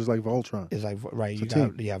coverage is like Voltron. It's like, right, it's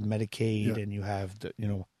you have Medicaid, and you have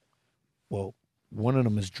well, one of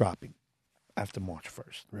them is dropping after March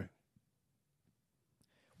 1st. Right.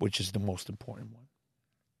 Which is the most important one.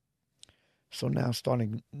 So now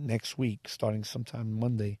starting next week, starting sometime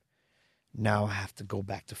Monday, now I have to go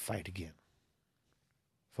back to fight again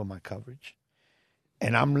for my coverage.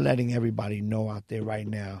 And I'm letting everybody know out there right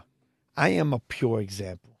now, I am a pure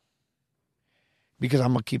example. Because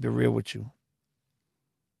I'm going to keep it real with you.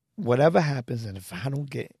 Whatever happens, and if I don't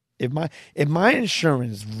get, if my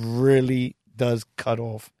insurance really does cut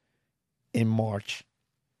off in March,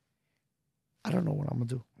 I don't know what I'm going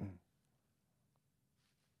to do.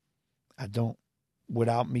 I don't.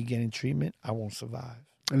 Without me getting treatment, I won't survive.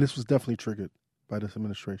 And this was definitely triggered by this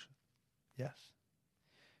administration. Yes.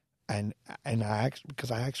 And I asked,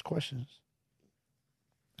 because I asked questions.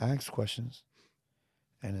 And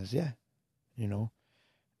it's,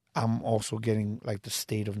 I'm also getting, like, the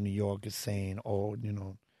state of New York is saying,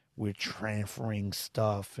 we're transferring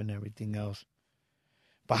stuff and everything else.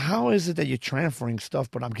 But how is it that you're transferring stuff,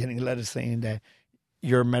 but I'm getting letters saying that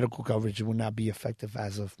your medical coverage will not be effective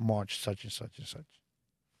as of March such and such and such?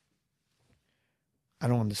 I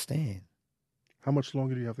don't understand. How much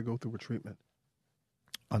longer do you have to go through with treatment?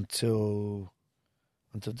 Until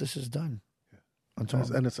this is done. Yeah.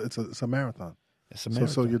 And it's a marathon. It's a marathon.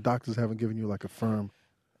 So your doctors haven't given you like a firm.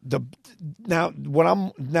 Now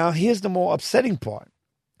here's the more upsetting part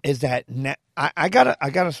is that I gotta.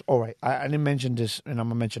 All right, I didn't mention this, and I'm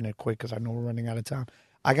gonna mention it quick because I know we're running out of time.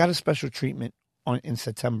 I got a special treatment in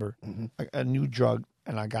September, a new drug,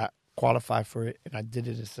 and I got qualified for it, and I did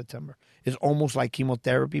it in September. It's almost like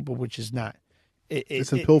chemotherapy, but which is not.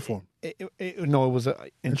 It's in pill form. No, it was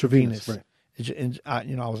intravenous. Right. I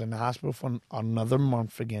was in the hospital for another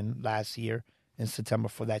month again last year in September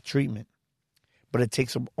for that treatment. But it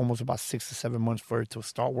takes almost about 6 to 7 months for it to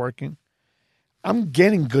start working. I'm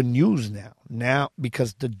getting good news now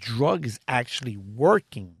because the drug is actually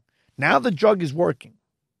working. Now the drug is working.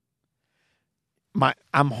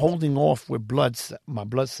 I'm holding off with my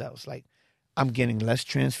blood cells. Like, I'm getting less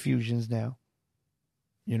transfusions now.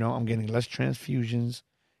 You know, I'm getting less transfusions.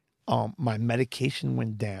 My medication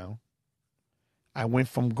went down. I went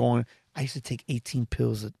from I used to take 18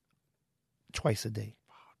 pills twice a day.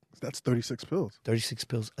 That's 36 pills. 36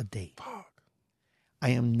 pills a day. Fuck. I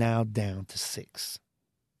am now down to 6.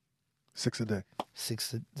 6 a day.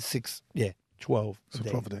 12 a So day.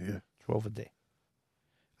 12 a day, yeah. 12 a day.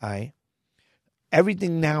 All right.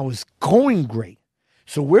 Everything now is going great.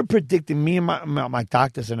 So we're predicting, me and my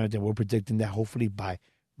doctors and everything, we're predicting that hopefully by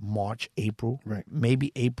March, April, right,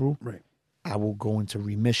 maybe April, right, I will go into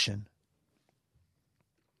remission.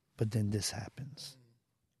 But then this happens.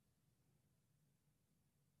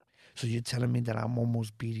 So you're telling me that I'm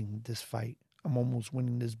almost beating this fight. I'm almost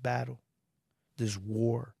winning this battle, this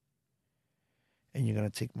war. And you're going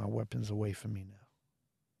to take my weapons away from me now.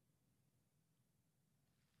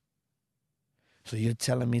 So you're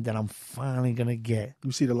telling me that I'm finally going to get...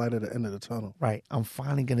 You see the light at the end of the tunnel. Right. I'm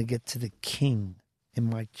finally going to get to the king in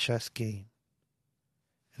my chess game.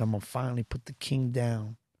 And I'm going to finally put the king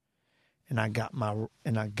down. And I got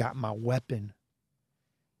my weapon.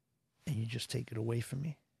 And you just take it away from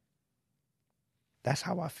me. That's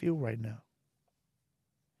how I feel right now.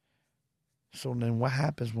 So then what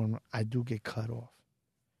happens when I do get cut off?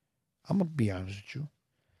 I'm going to be honest with you.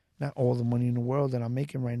 Not all the money in the world that I'm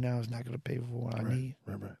making right now is not going to pay for what I need.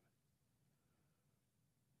 Right.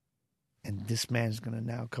 And this man's going to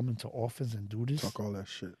now come into office and do this. Talk all that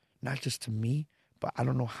shit. Not just to me, but I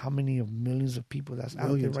don't know how many of millions of people that's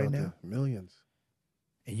out there right now. Millions.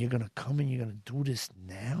 And you're going to come and you're going to do this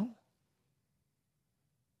now?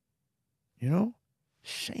 You know?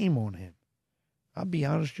 Shame on him. I'll be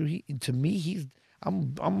honest with you. To me,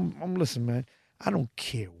 I'm listen, man. I don't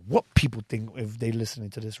care what people think if they listening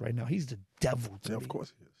to this right now. He's the devil to me. Of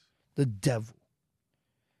course he is. The devil.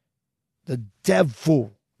 The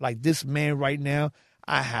devil. Like this man right now,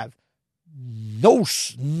 I have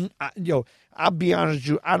I'll be honest with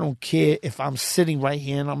you. I don't care if I'm sitting right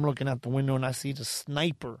here and I'm looking out the window and I see the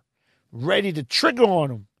sniper ready to trigger on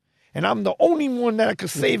him. And I'm the only one that could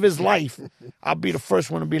save his life. I'll be the first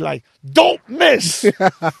one to be like, don't miss.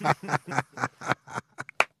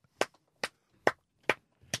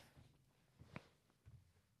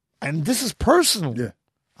 And this is personal. Yeah.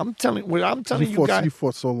 I'm telling you guys. You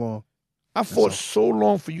fought so long. I fought so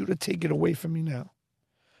long for you to take it away from me now.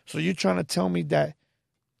 So you're trying to tell me that,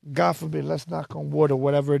 God forbid, let's knock on wood or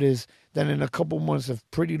whatever it is, that in a couple months if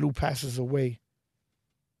Pretty Lou passes away,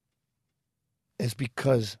 it's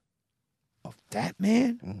because of that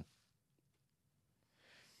man? Mm.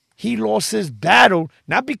 He lost his battle,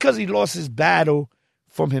 not because he lost his battle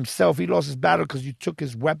from himself. He lost his battle because you took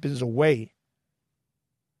his weapons away.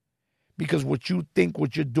 Because what you're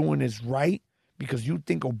doing is right. Because you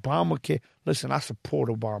think Obamacare. Listen, I support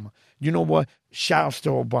Obama. You know what? Shouts to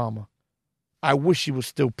Obama. I wish he was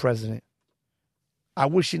still president. I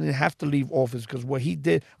wish he didn't have to leave office because what he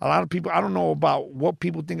did, a lot of people, I don't know about what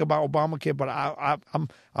people think about Obamacare, but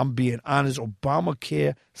I'm being honest.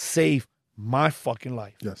 Obamacare saved my fucking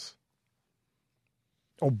life. Yes.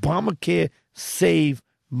 Obamacare saved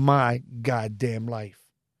my goddamn life.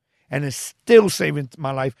 And it's still saving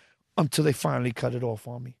my life until they finally cut it off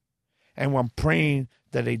on me. And I'm praying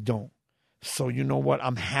that they don't. So you know what?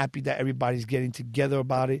 I'm happy that everybody's getting together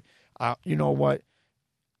about it. You know what?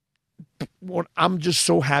 I'm just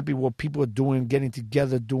so happy what people are doing, getting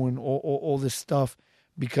together, doing all this stuff,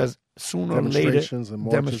 because sooner or later, demonstrations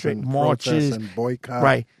and marches and boycott,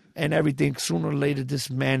 right, and everything. Sooner or later, this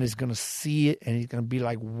man is gonna see it, and he's gonna be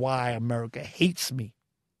like, "Why America hates me?"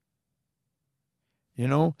 You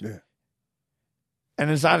know? Yeah. And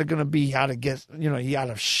it's either gonna be how to get, he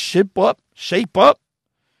either shape up,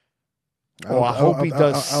 or I hope he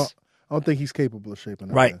does. I don't think he's capable of shaping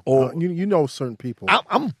up. Right. Man. Or you know certain people.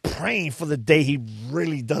 I'm praying for the day he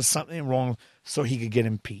really does something wrong so he could get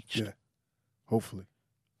impeached. Yeah. Hopefully.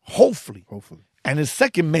 And his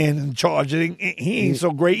second man in charge, he ain't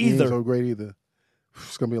so great either.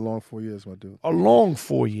 It's going to be a long 4 years, my dude. A long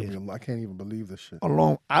 4 years. I can't even believe this shit.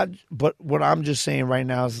 But what I'm just saying right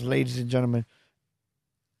now is, ladies and gentlemen,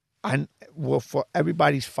 for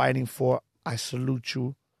everybody's fighting for, I salute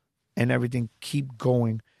you and everything. Keep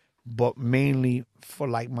going. But mainly for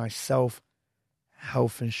like myself,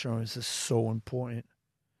 health insurance is so important.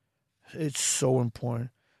 It's so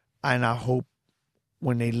important. And I hope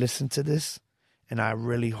when they listen to this, and I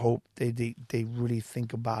really hope they really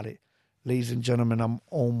think about it. Ladies and gentlemen, I'm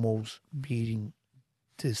almost beating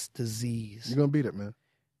this disease. You're going to beat it, man.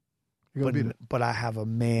 You're going to beat it. But I have a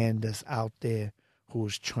man that's out there who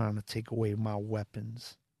is trying to take away my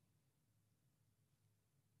weapons.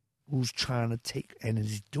 Who's trying to take, and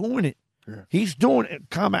he's doing it. Yeah. He's doing it.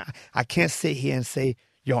 I can't sit here and say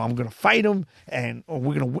yo, I'm going to fight him and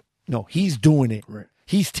we're going to. No, he's doing it. Right.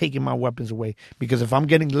 He's taking my weapons away. Because if I'm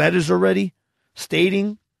getting letters already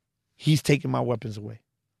stating, he's taking my weapons away.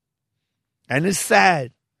 And it's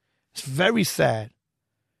sad. It's very sad.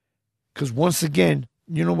 Because once again,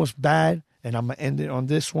 you know what's bad? And I'm going to end it on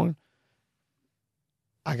this one.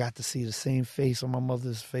 I got to see the same face on my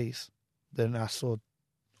mother's face that I saw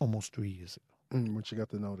almost 3 years ago. What you got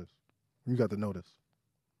to notice? You got to notice.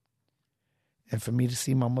 And for me to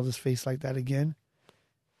see my mother's face like that again,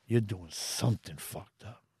 you're doing something fucked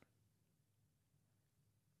up.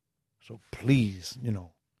 So please,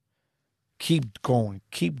 keep going,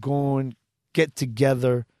 get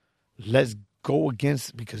together. Let's go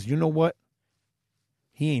against, because you know what?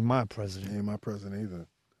 He ain't my president. He ain't my president either.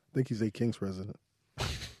 I think he's A. King's president.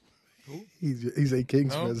 He's A.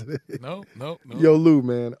 King's president. No. Yo, Lou,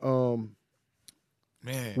 man.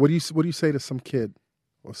 Man. What do you say to some kid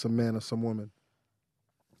or some man or some woman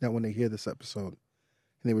that when they hear this episode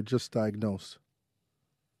and they were just diagnosed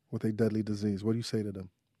with a deadly disease? What do you say to them?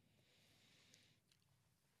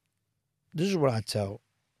 This is what I tell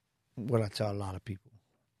a lot of people.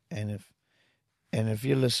 And if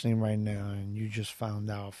you're listening right now and you just found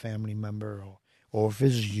out a family member or if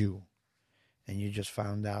it's you and you just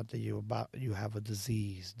found out that you have a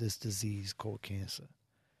disease, this disease called cancer,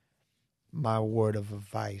 my word of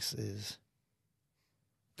advice is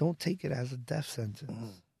don't take it as a death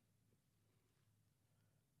sentence.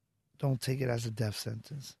 Don't take it as a death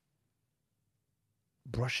sentence.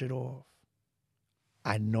 Brush it off.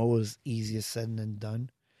 I know it's easier said than done,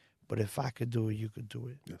 but if I could do it, you could do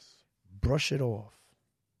it. Yes. Brush it off.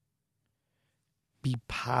 Be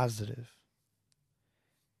positive.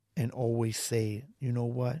 And always say, you know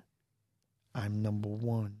what? I'm number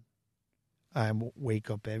one. I wake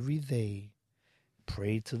up every day,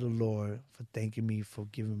 pray to the Lord for thanking me for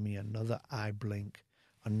giving me another eye blink,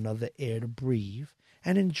 another air to breathe,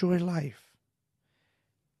 and enjoy life.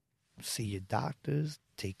 See your doctors,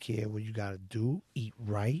 take care of what you got to do, eat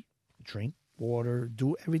right, drink water,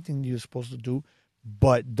 do everything you're supposed to do,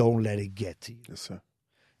 but don't let it get to you. Yes, sir.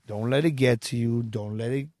 Don't let it get to you. Don't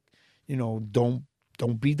let it, don't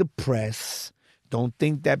be depressed. Don't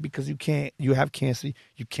think that because you have cancer,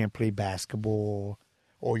 you can't play basketball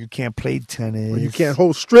or you can't play tennis. Or you can't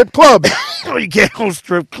host strip clubs. Or you can't host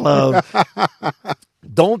strip clubs.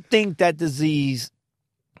 Don't think that disease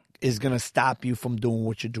is going to stop you from doing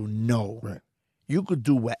what you do. No. Right. You could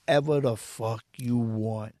do whatever the fuck you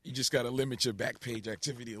want. You just got to limit your back page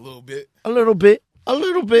activity a little bit. A little bit.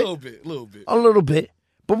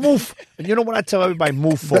 But move. You know what I tell everybody?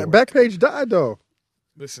 Move forward. Backpage died, though.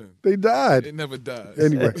 Listen. They died. It never died.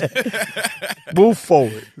 Anyway. Move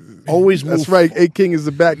forward. Always move. That's right. A King is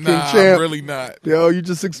the back king champ. I'm really not. Yo, you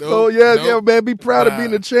just exposed. Yeah, man. Be proud of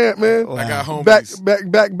being a champ, man. I got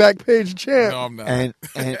homies. Back page champ. No, I'm not.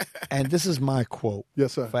 And this is my quote.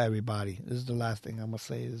 Yes, sir. For everybody. This is the last thing I'm going to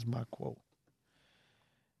say. This is my quote.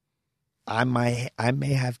 I may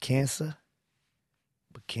have cancer,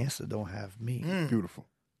 but cancer don't have me. Beautiful.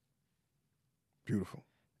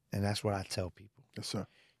 And that's what I tell people. Yes, sir.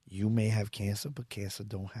 You may have cancer, but cancer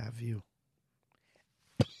don't have you.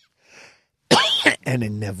 And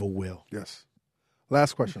it never will. Yes.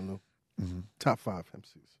 Last question, Lou. Mm-hmm. Top 5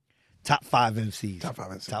 MCs. Top 5 MCs. Top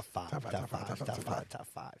 5 MCs. Top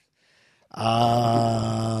five.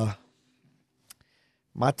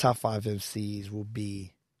 My top 5 MCs will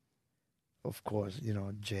be, of course,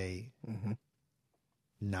 Jay,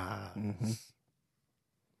 Nas,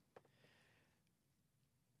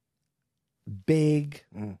 Big.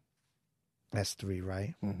 That's 3,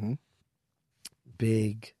 right? Mm-hmm.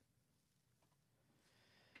 Big.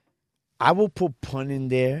 I will put Pun in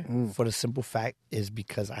there for the simple fact is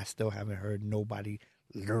because I still haven't heard nobody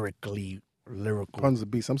lyrical. Pun's a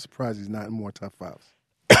beast. I'm surprised he's not in more top 5s.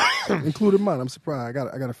 Including mine. I'm surprised.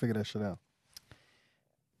 I gotta figure that shit out.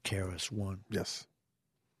 KRS-One. Yes.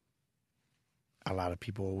 A lot of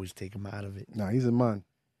people always take him out of it. Nah, he's in mine.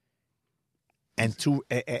 And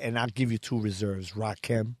I'll give you 2 reserves.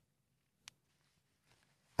 Rakim.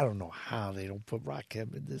 I don't know how they don't put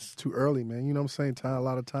Rakim in this. Too early, man. You know what I'm saying? A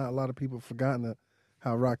lot of people have forgotten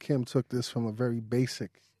how Rakim took this from a very basic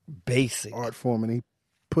art form, and he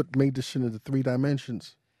made this shit into 3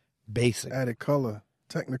 dimensions. Basic. Added color,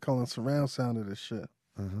 technicolor, and surround sound of this shit.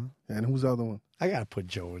 And who's the other one? I gotta put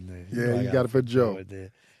Joe in there. Yeah, you gotta put Joe in there.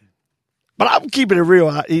 But I'm keeping it real.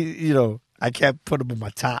 I can't put him in my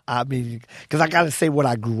top. I mean, because I gotta say what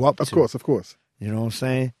I grew up to. Of course. You know what I'm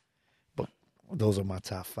saying? But those are my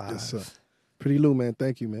top 5. Yes, sir. Pretty Lou, man.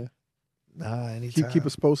 Thank you, man. Nah, anytime. Keep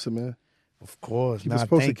us posted, man. Of course. He was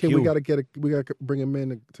supposed to. King, we gotta bring him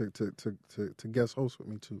in to guest host with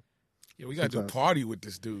me too. Yeah, we got to do a party with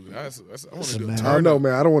this dude. I want to do a turn. I know,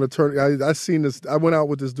 man. I don't want to turn. I seen this. I went out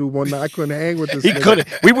with this dude one night. I couldn't hang with this. He couldn't.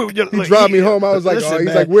 He dropped me home. I was like, listen, he's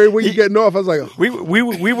man, like, where you getting off? I was like, we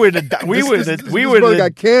were in the brother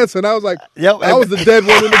got cancer, and I was like, I was the dead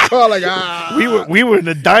one in the car. Like, we were in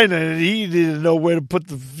the diner, and he didn't know where to put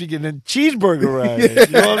the freaking cheeseburger at.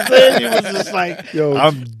 You know what I'm saying? He was just like, yo,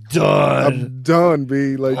 I'm done,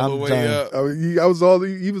 B. Like, all the way up. He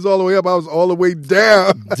was all the way up. I was all the way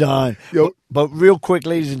down. Done. Yo. But real quick,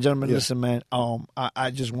 ladies and gentlemen, yeah. Listen, man.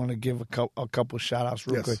 I just want to give a couple shout outs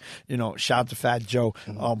real quick. You know, shout out to Fat Joe.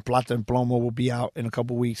 Plata and Plomo will be out in a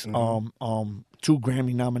couple weeks. 2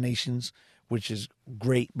 Grammy nominations, which is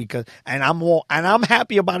great because I'm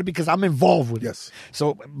happy about it because I'm involved with it. Yes.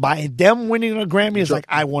 So by them winning a Grammy, it's like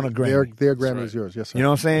I won a Grammy. Their Grammy is yours. Yes, sir. You know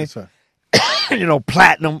what I'm saying? Yes, sir. You know,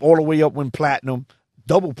 platinum all the way up when platinum,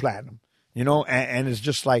 double platinum. You know, and it's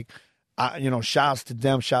just like. Shouts to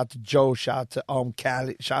them, shout out to Joe, shout out to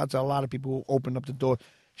Cali, shout out to a lot of people who opened up the door.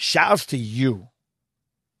 Shouts to you,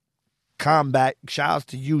 Combat. Shouts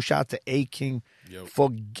to you, shout out to A King.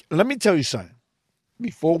 Let me tell you something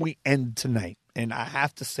before we end tonight, and I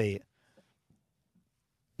have to say it.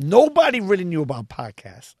 Nobody really knew about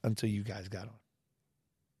podcasts until you guys got on.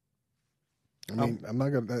 I mean, I'm not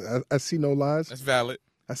gonna. I see no lies. That's valid.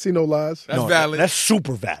 I see no lies. That's valid. That's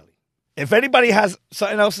super valid. If anybody has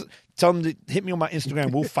something else, tell them to hit me on my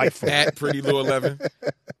Instagram. We'll fight for it. At Pretty Lou 11.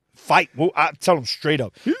 Fight. I tell them straight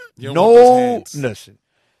up. Listen.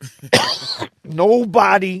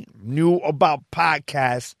 Nobody knew about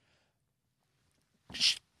podcasts.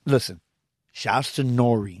 Listen, shouts to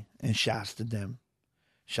Nori and shouts to them.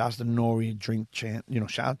 Shouts to Nori, Drink Champ. You know,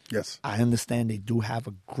 shout. Yes. I understand they do have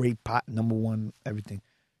a great pot, number one, everything.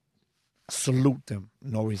 Salute them.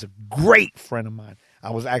 Nori's a great friend of mine.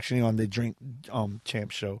 I was actually on the Drink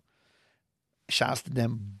Champ show. Shouts to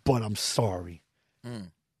them, but I'm sorry.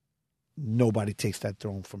 Nobody takes that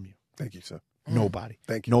throne from you. Thank you, sir. Nobody.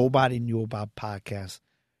 Thank you. Nobody knew about podcasts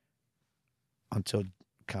until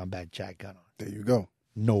Combat Jack got on. There you go.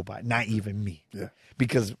 Nobody. Not even me. Yeah.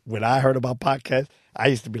 Because when I heard about podcasts, I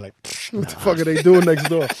used to be like, what the fuck are they doing next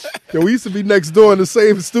door? Yo, we used to be next door in the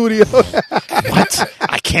same studio. What?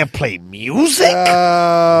 I can't play music? What?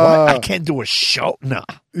 I can't do a show? No.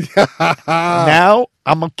 Now,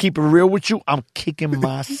 I'm going to keep it real with you. I'm kicking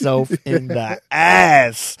myself in the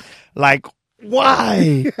ass. Like,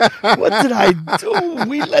 why? What did I do?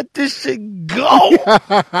 We let this shit go.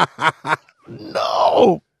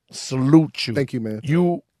 No. Salute you. Thank you, man.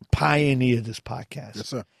 You pioneered this podcast. Yes,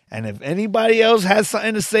 sir. And if anybody else has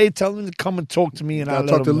something to say, tell them to come and talk to me. And I'll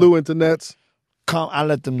talk to Lou Internets. I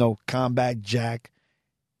let them know. Combat Jack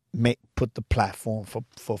put the platform for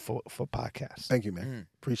podcasts. Thank you, man.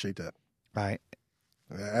 Appreciate that. All right.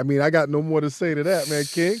 I mean, I got no more to say to that, man,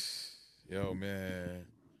 King. Yo, man.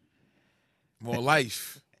 More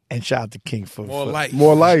life. And shout out to King for life.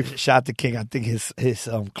 More life. Shout out to King. I think his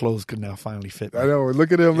clothes could now finally fit. I know.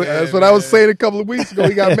 Look at him. Yeah, that's what I was saying a couple of weeks ago.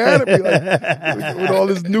 He got mad at me like, with all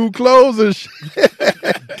his new clothes and shit.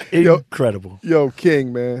 Incredible. Yo,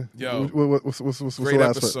 King, man. Yo, what's great the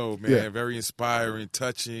last episode, one? man. Yeah. Very inspiring,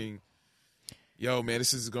 touching. Yo, man,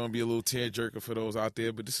 this is going to be a little tearjerker for those out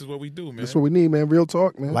there, but this is what we do, man. That's what we need, man. Real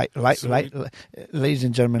talk, man. Ladies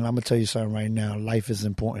and gentlemen, I'm going to tell you something right now. Life is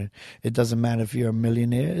important. It doesn't matter if you're a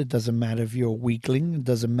millionaire. It doesn't matter if you're a weakling. It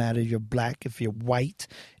doesn't matter if you're black, if you're white,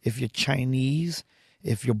 if you're Chinese,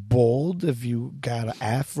 if you're bald, if you got an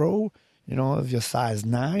afro, if you're size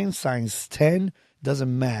 9, size 10,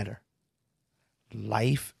 doesn't matter.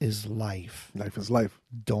 Life is life. Life is life.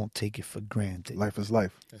 Don't take it for granted. Life is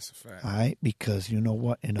life. That's a fact. All right? Because you know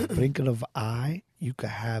what? In a blink of an eye, you could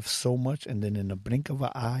have so much, and then in a blink of an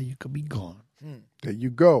eye, you could be gone. There you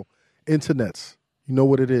go. Internets. You know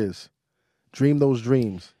what it is. Dream those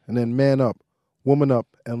dreams, and then man up, woman up,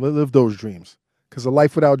 and live those dreams. Because a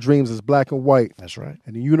life without dreams is black and white. That's right.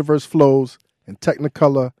 And the universe flows in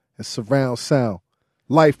technicolor and surround sound.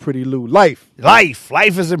 Life, Pretty Lou. Life.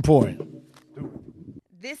 Life is important.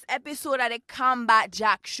 This episode of the Combat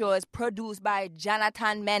Jack Show is produced by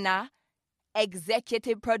Jonathan Mena,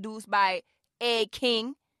 executive produced by A.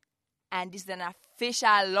 King, and this is an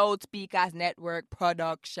official Loudspeakers Network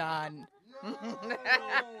production. I'm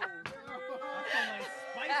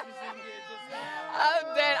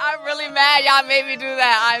dead. I'm really mad y'all made me do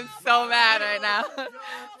that. I'm so mad right now.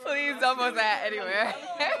 Please don't post that anywhere.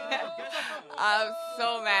 I'm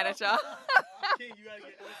so mad at y'all.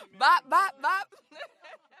 Bop, bop, bop.